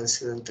 the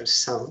transcendental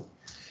sound,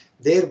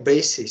 their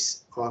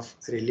basis of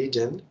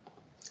religion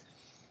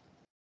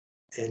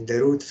and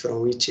the root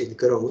from which it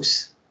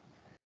grows.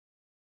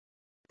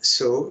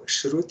 So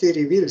Shruti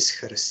reveals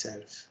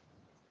herself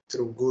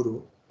through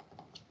Guru,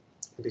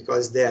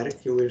 because there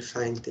you will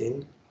find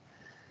in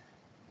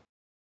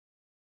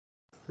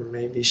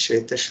maybe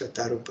Shveta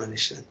Shvatar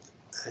Upanishad,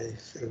 I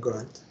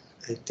forgot,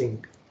 I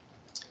think.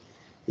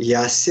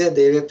 Yasya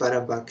Deve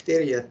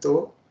Parabhaktir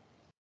Yato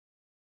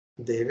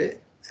Deve,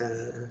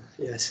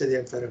 Yasya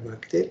Deve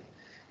Parabhaktir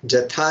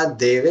Jatha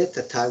Deve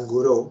Tatha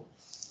Guru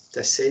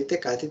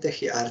Tasete Katita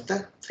Hi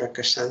Artha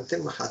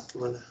Prakashante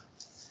Mahatmana.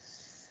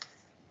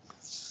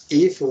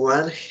 If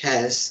one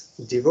has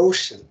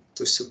devotion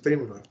to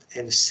Supreme Lord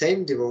and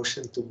same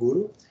devotion to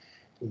Guru,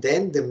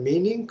 then the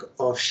meaning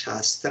of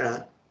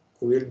Shastra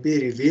will be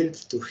revealed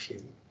to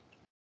him.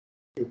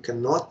 You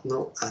cannot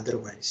know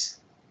otherwise.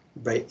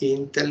 By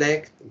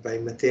intellect, by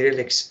material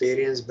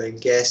experience, by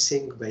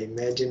guessing, by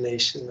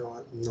imagination,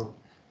 no,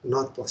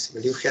 not possible.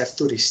 You have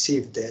to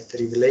receive that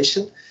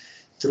revelation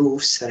through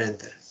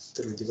surrender,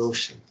 through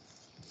devotion.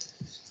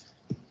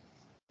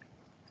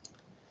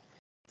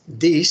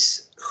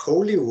 These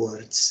holy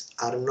words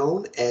are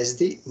known as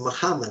the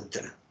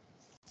Mahamantra,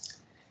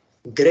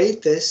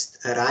 greatest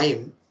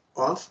rhyme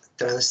of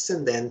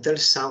transcendental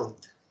sound,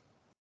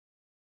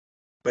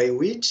 by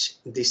which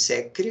the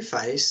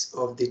sacrifice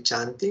of the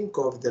chanting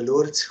of the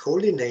Lord's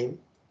holy name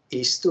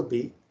is to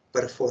be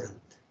performed.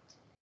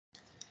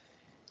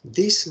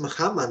 This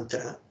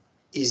Mahamantra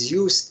is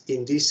used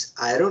in this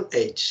Iron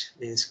Age,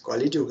 means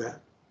Kali Yuga,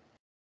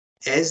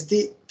 as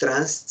the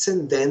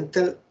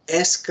transcendental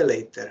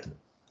escalator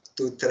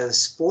to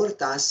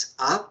transport us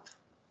up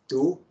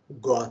to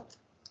God.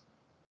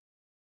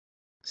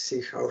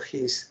 See how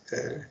he's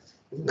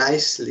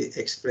nicely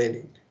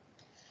explaining.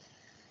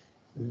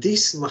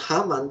 This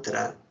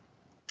Mahamantra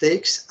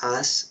takes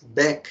us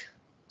back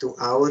to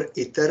our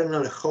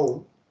eternal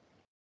home,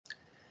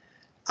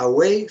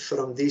 away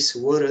from this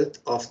world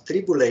of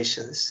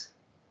tribulations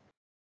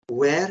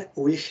where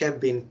we have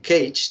been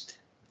caged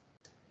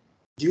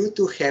due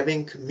to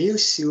having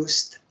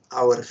misused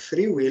our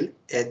free will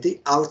at the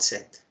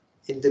outset,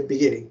 in the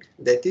beginning.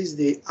 That is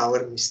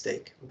our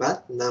mistake.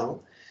 But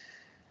now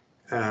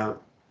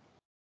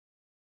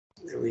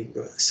we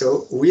go.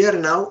 So we are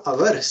now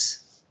averse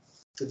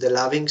to the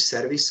loving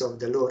service of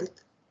the Lord,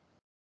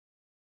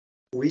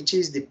 which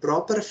is the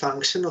proper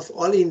function of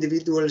all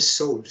individual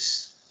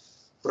souls.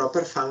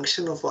 Proper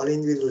function of all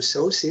individual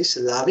souls is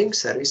loving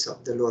service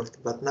of the Lord,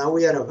 but now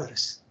we are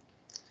averse.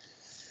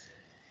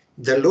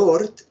 The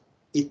Lord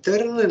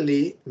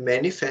eternally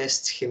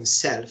manifests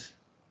himself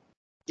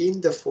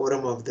in the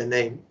form of the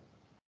name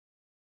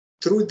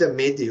through the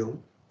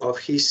medium of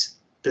his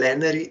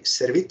plenary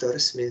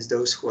servitors, means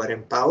those who are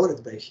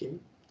empowered by him,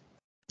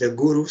 the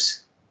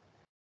gurus,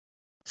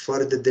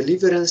 for the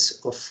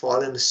deliverance of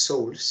fallen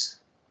souls,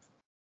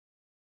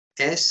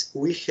 as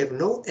we have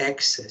no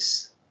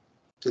access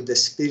to the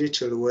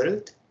spiritual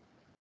world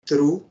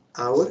through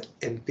our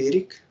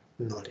empiric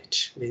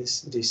knowledge,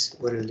 means this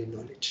worldly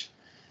knowledge.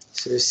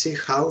 So you see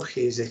how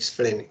he is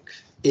explaining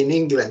in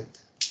England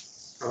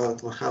about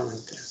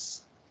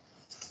Mahamantra.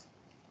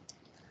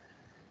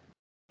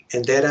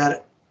 And there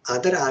are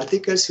other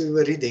articles we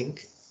were reading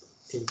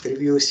in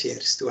previous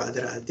years, 2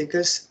 other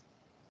articles.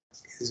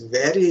 It's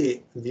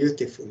very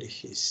beautifully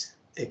he's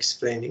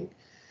explaining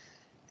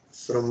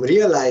from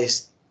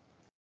realized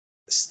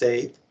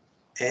state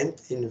and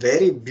in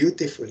very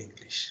beautiful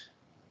English.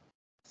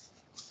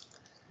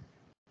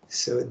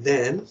 So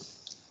then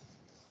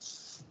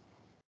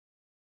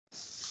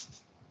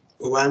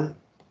one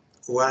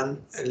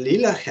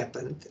lila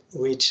happened,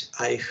 which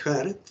I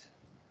heard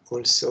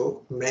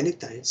also many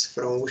times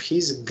from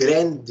his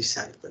grand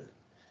disciple,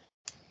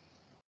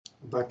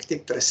 Bhakti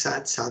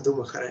Prasad Sadhu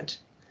Maharaj.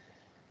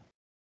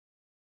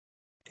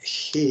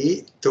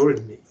 He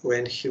told me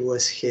when he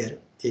was here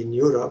in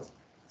Europe,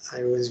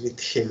 I was with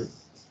him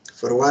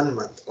for 1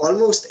 month.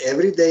 Almost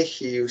every day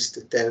he used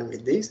to tell me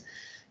this,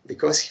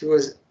 because he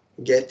was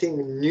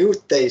getting new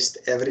taste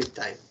every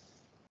time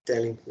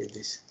telling me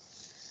this.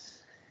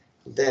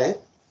 That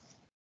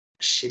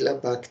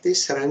Srila Bhakti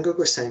Saranga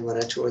Goswami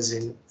Maharaj was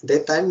in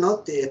that time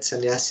not yet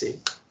sannyasi.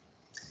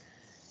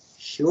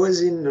 He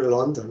was in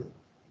London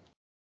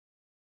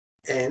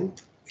and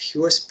he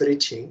was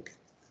preaching,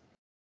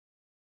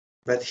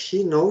 but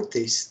he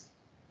noticed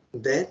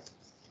that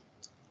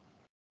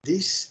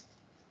these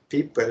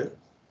people,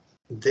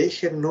 they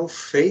have no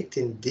faith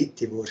in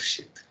deity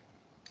worship.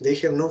 They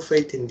have no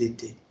faith in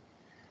deity.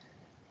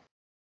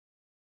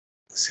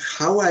 So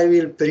how I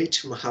will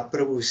preach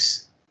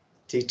Mahaprabhu's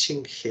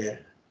teaching here?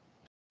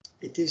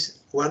 It is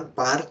one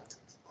part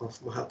of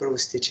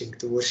Mahaprabhu's teaching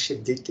to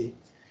worship deity,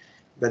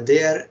 but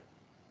they are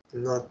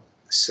not.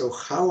 So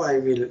how I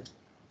will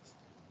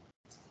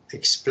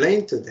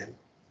explain to them?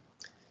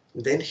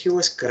 Then he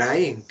was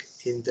crying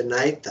in the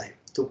night time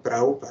to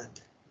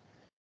Prabhupada.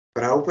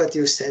 Prabhupada,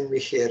 you send me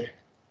here.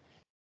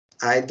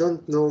 I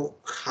don't know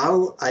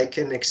how I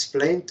can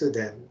explain to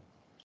them.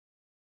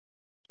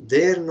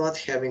 They're not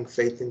having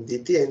faith in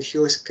deity, and he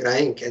was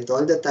crying and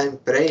all the time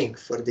praying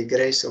for the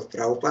grace of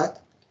Prabhupada.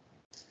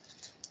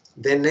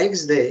 The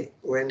next day,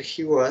 when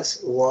he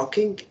was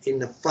walking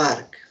in a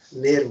park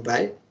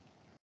nearby,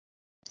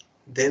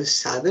 then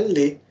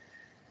suddenly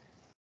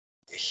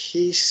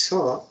he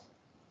saw,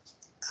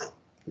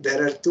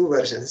 there are 2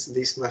 versions,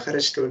 this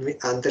Maharaj told me,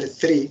 under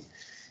 3,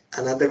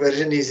 another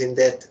version is in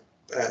that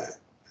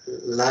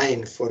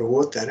line for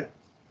water.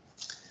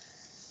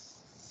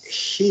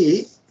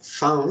 He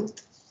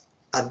found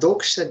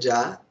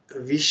Adokshaja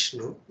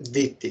Vishnu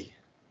Diti.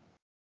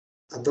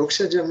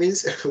 Adokshaja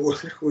means one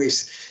who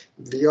is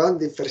beyond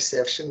the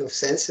perception of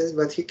senses,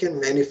 but he can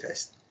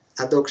manifest.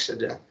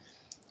 Adokshaja,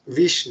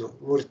 Vishnu,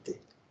 Murti,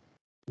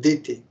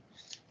 Diti.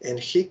 And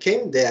he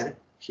came there,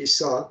 he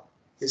saw,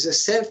 he's a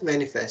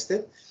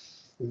self-manifested.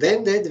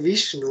 Then that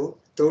Vishnu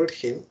told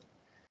him,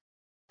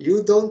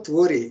 you don't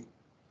worry,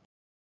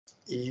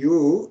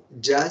 you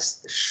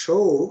just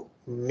show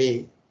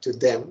me to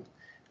them,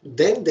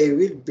 then they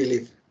will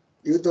believe.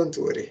 You don't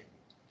worry.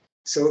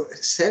 So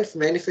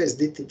self-manifest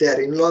deity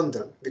there in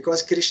London,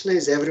 because Krishna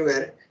is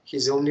everywhere,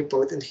 he's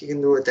omnipotent, he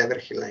can do whatever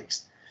he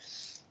likes.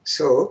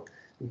 So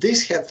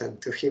this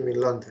happened to him in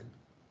London.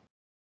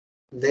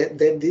 That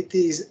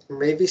deity is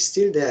maybe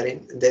still there,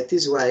 that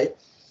is why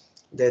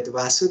that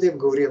Vasudev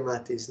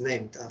Gauriya is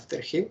named after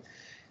him.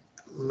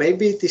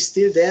 Maybe it is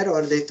still there,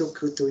 or they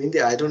took it to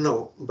India, I don't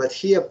know, but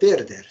he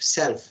appeared there,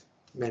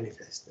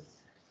 self-manifested.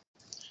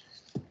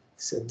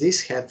 So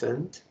this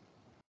happened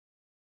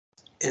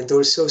and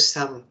also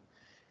some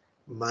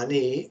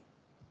money.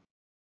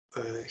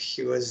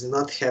 He was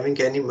not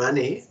having any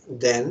money.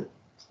 Then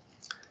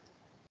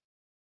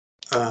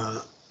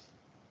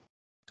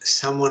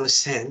someone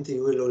sent,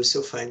 you will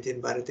also find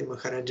in Bharati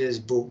Maharaj's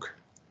book,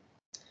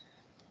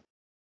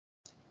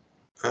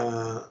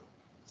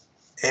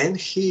 and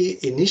he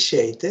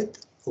initiated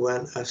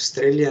one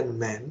Australian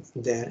man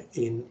there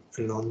in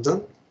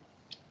London,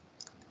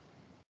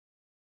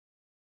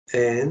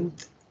 and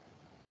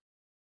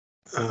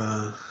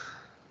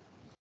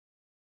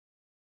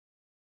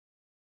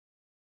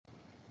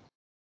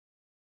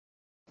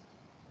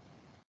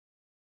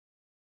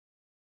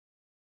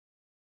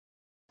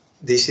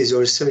this is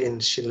also in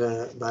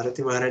Srila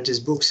Bharati Maharaj's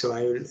book, so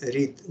I will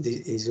read.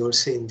 This is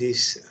also in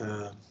this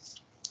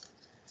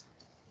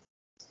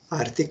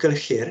article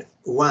here.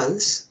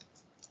 Once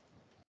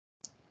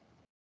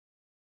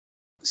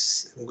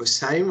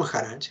Goswami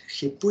Maharaj,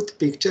 he put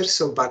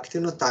pictures of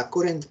Bhaktivinoda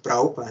Thakur and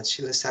Prabhupada,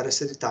 Srila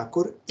Saraswati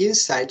Thakur,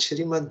 inside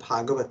Srimad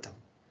Bhagavatam.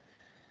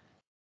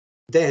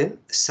 Then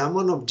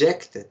someone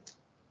objected,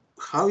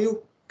 how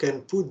you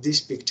can put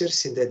these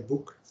pictures in that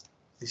book?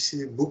 This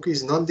book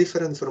is not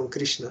different from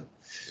Krishna.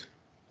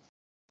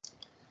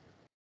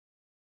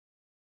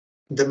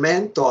 The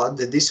man thought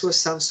that this was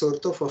some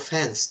sort of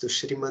offense to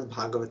Srimad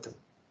Bhagavatam.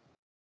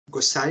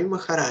 Goswami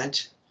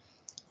Maharaj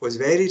was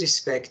very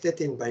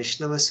respected in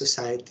Vaishnava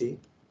society.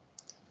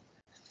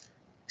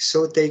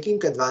 So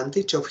taking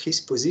advantage of his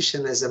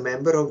position as a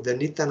member of the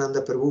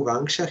Nityananda Prabhu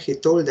Vangsha, he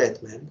told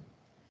that man,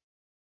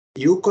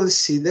 you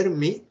consider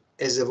me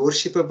as a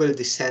worshipable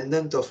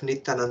descendant of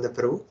Nityananda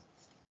Prabhu?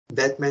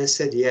 That man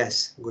said,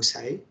 yes,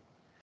 Gosai.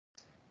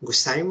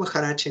 Gosai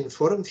Maharaj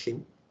informed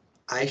him,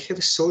 I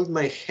have sold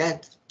my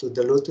head to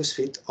the lotus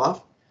feet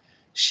of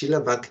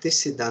Srila Bhakti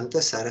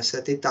Siddhanta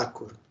Saraswati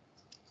Thakur.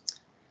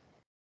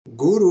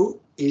 Guru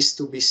is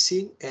to be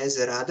seen as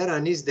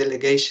Radharani's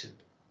delegation.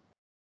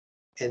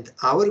 And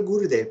our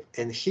Gurudev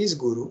and his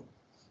Guru,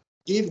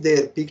 if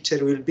their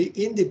picture will be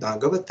in the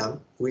Bhagavatam,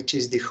 which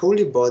is the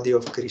holy body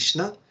of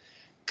Krishna,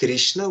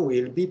 Krishna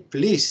will be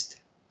pleased.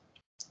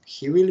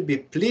 He will be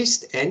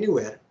pleased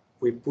anywhere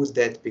we put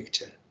that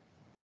picture.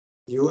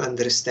 You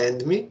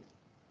understand me?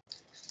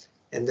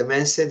 And the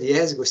man said,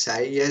 yes,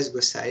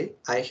 Gosai,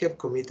 I have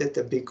committed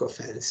a big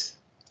offense.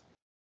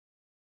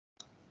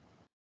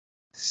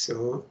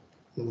 So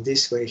in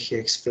this way he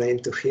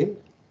explained to him.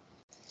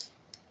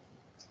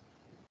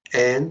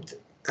 And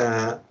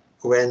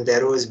when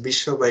there was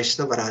Vishwa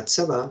Vaishnava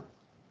Ratsava,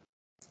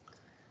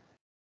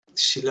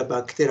 Srila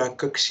Bhakti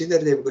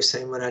Rakshidhar Dev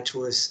Gosai Maharaj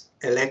was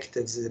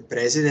elected as the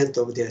president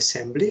of the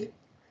assembly,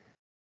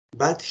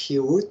 but he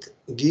would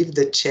give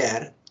the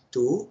chair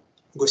to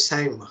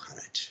Gosai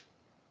Maharaj.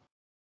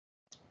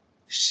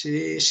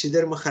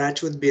 Sridhar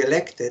Maharaj would be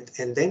elected,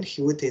 and then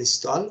he would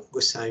install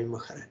Goswami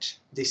Maharaj.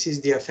 This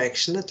is the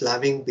affectionate,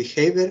 loving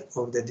behavior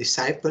of the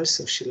disciples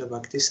of Srila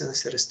Bhaktisiddhanta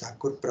Saraswati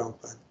Thakur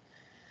Prabhupada.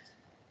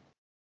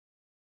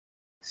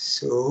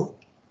 So,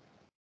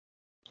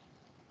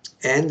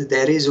 and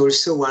there is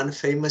also one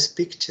famous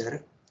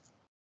picture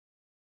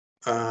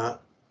of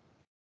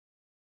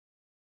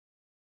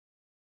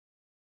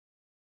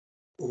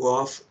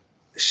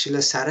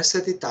Srila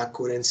Saraswati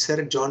Thakur and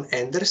Sir John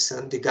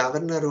Anderson, the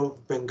governor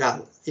of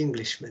Bengal,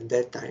 Englishman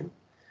that time.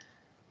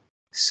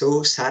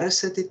 So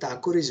Saraswati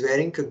Thakur is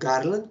wearing a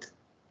garland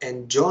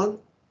and John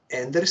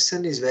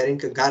Anderson is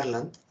wearing a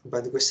garland,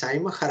 but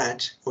Gosai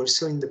Maharaj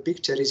also in the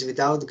picture is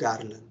without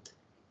garland.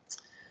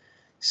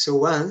 So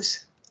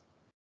once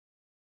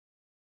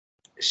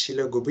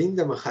Srila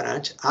Govinda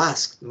Maharaj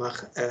asked to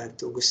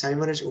Gosai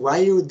Maharaj, why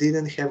you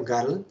didn't have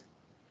garland?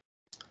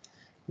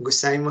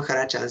 Gosai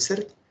Maharaj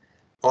answered,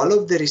 all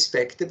of the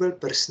respectable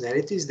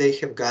personalities, they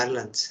have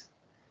garlands.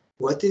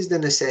 What is the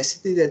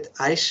necessity that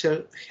I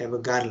shall have a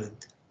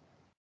garland?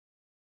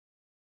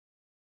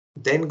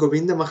 Then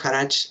Govinda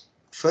Maharaj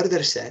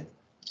further said,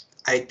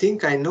 I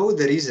think I know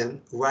the reason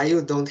why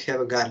you don't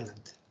have a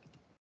garland.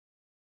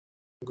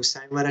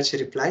 Gosai Maharaj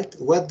replied,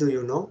 what do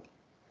you know?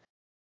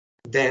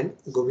 Then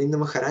Govinda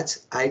Maharaj,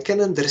 I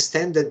can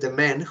understand that the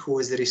man who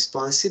was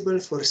responsible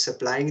for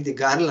supplying the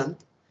garland,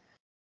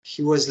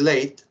 he was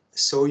late,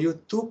 so you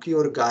took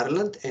your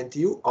garland and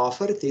you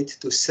offered it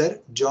to Sir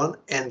John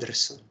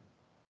Anderson.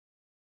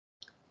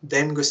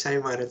 Then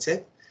Gosai Maharaj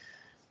said,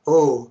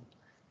 oh,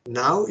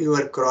 now you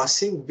are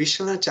crossing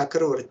Vishwanath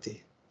Chakravarti,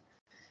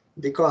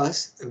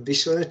 because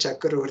Vishwanath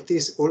Chakravarti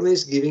is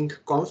always giving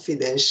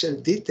confidential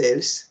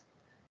details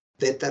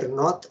that are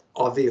not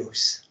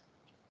obvious.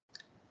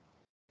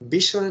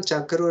 Vishwanath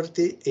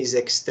Chakravarti is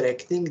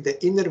extracting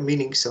the inner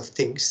meanings of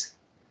things.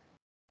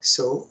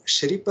 So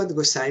Shripad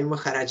Gosai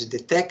Maharaj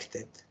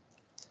detected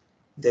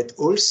that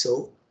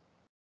also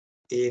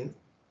in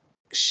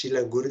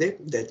Srila Gurudev,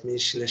 that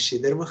means Srila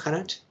Sridhar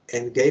Maharaj,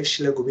 and gave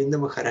Srila Govinda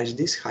Maharaj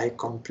this high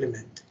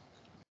compliment.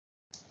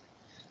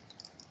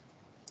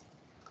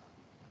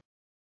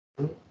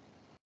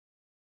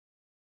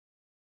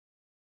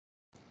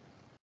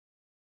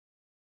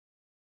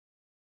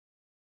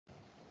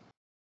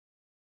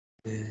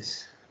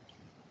 Yes.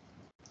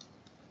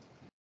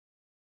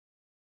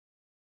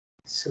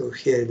 So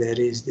here there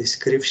is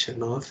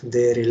description of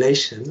their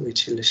relation with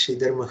Srila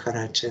Sridhar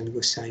Maharaj and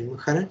Gosai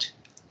Maharaj.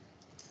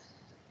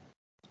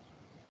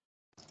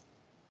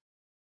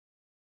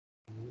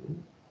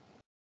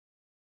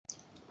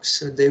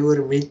 So they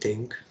were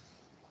meeting,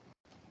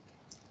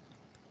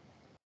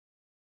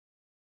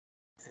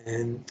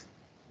 and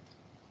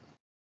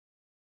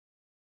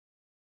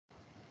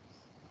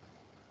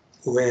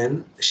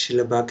when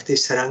Srila Bhakti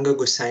Saranga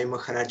Gosai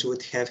Maharaj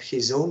would have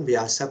his own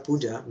Vyasa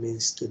Puja,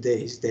 means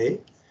today's day,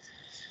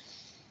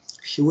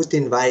 he would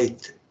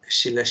invite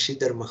Srila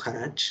Sridhar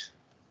Maharaj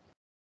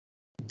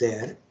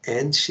there,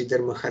 and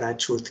Sridhar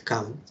Maharaj would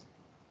come,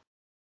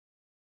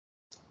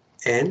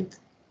 and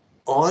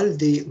all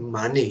the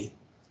money,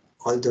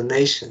 all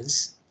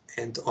donations,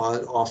 and all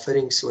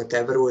offerings,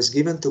 whatever was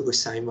given to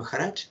Gosai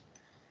Maharaj,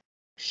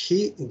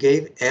 he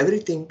gave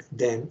everything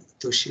then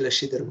to Srila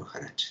Sridhar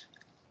Maharaj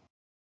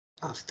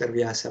after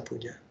Vyasa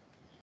Puja.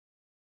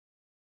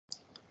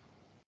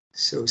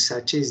 So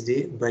such is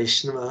the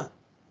Vaishnava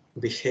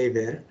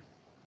behavior.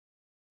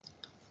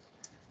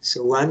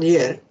 So one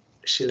year,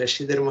 Srila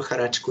Sridhar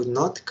Maharaj could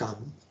not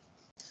come,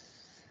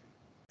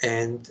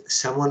 and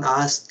someone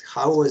asked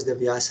how was the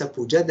Vyasa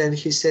Puja. Then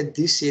he said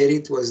this year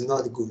it was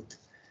not good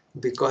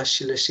because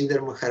Srila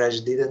Sridhar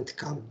Maharaj didn't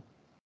come.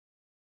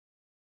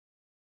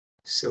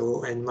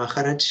 So, and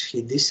Maharaj,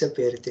 he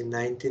disappeared in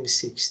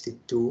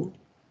 1962.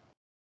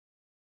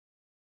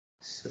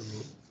 So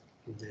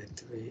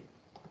that way.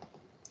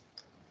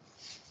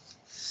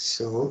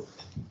 So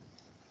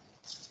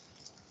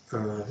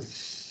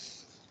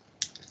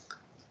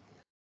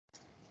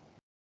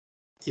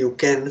you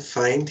can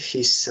find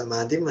his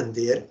Samadhi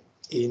Mandir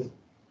in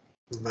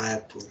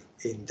Mayapur,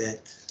 in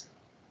that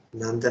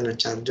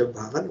Nandanacharya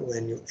Bhavan.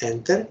 When you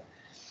enter,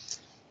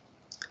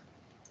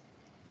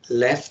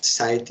 left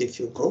side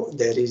if you go,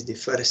 there is the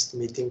first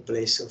meeting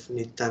place of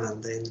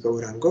Nityananda and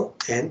Gaurango,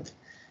 and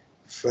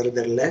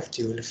further left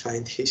you will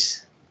find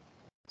his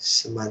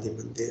Samadhi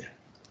Mandir.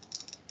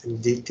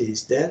 And Diti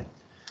is there.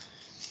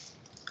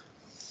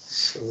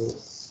 So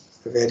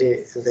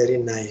very, very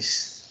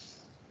nice.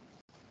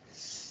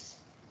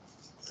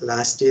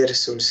 Last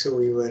years also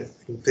we were,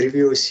 in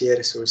previous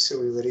years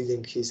also we were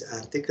reading his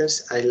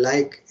articles. I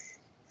like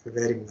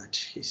very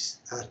much his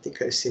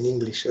articles in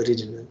English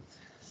original.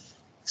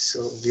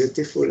 So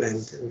beautiful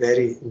and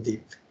very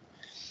deep.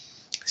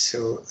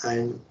 So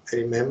I'm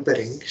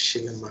remembering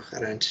Srila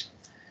Maharaj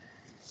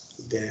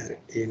there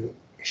in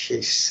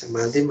his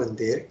Samadhi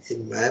Mandir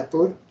in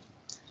Mayapur,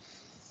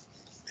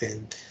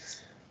 and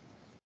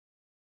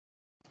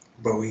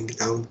bowing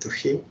down to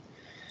him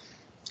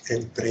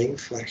and praying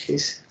for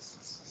his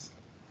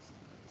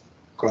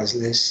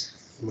causeless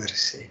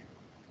mercy.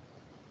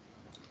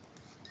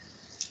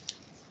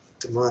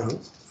 Tomorrow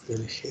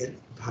we'll hear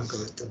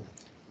Bhagavatam.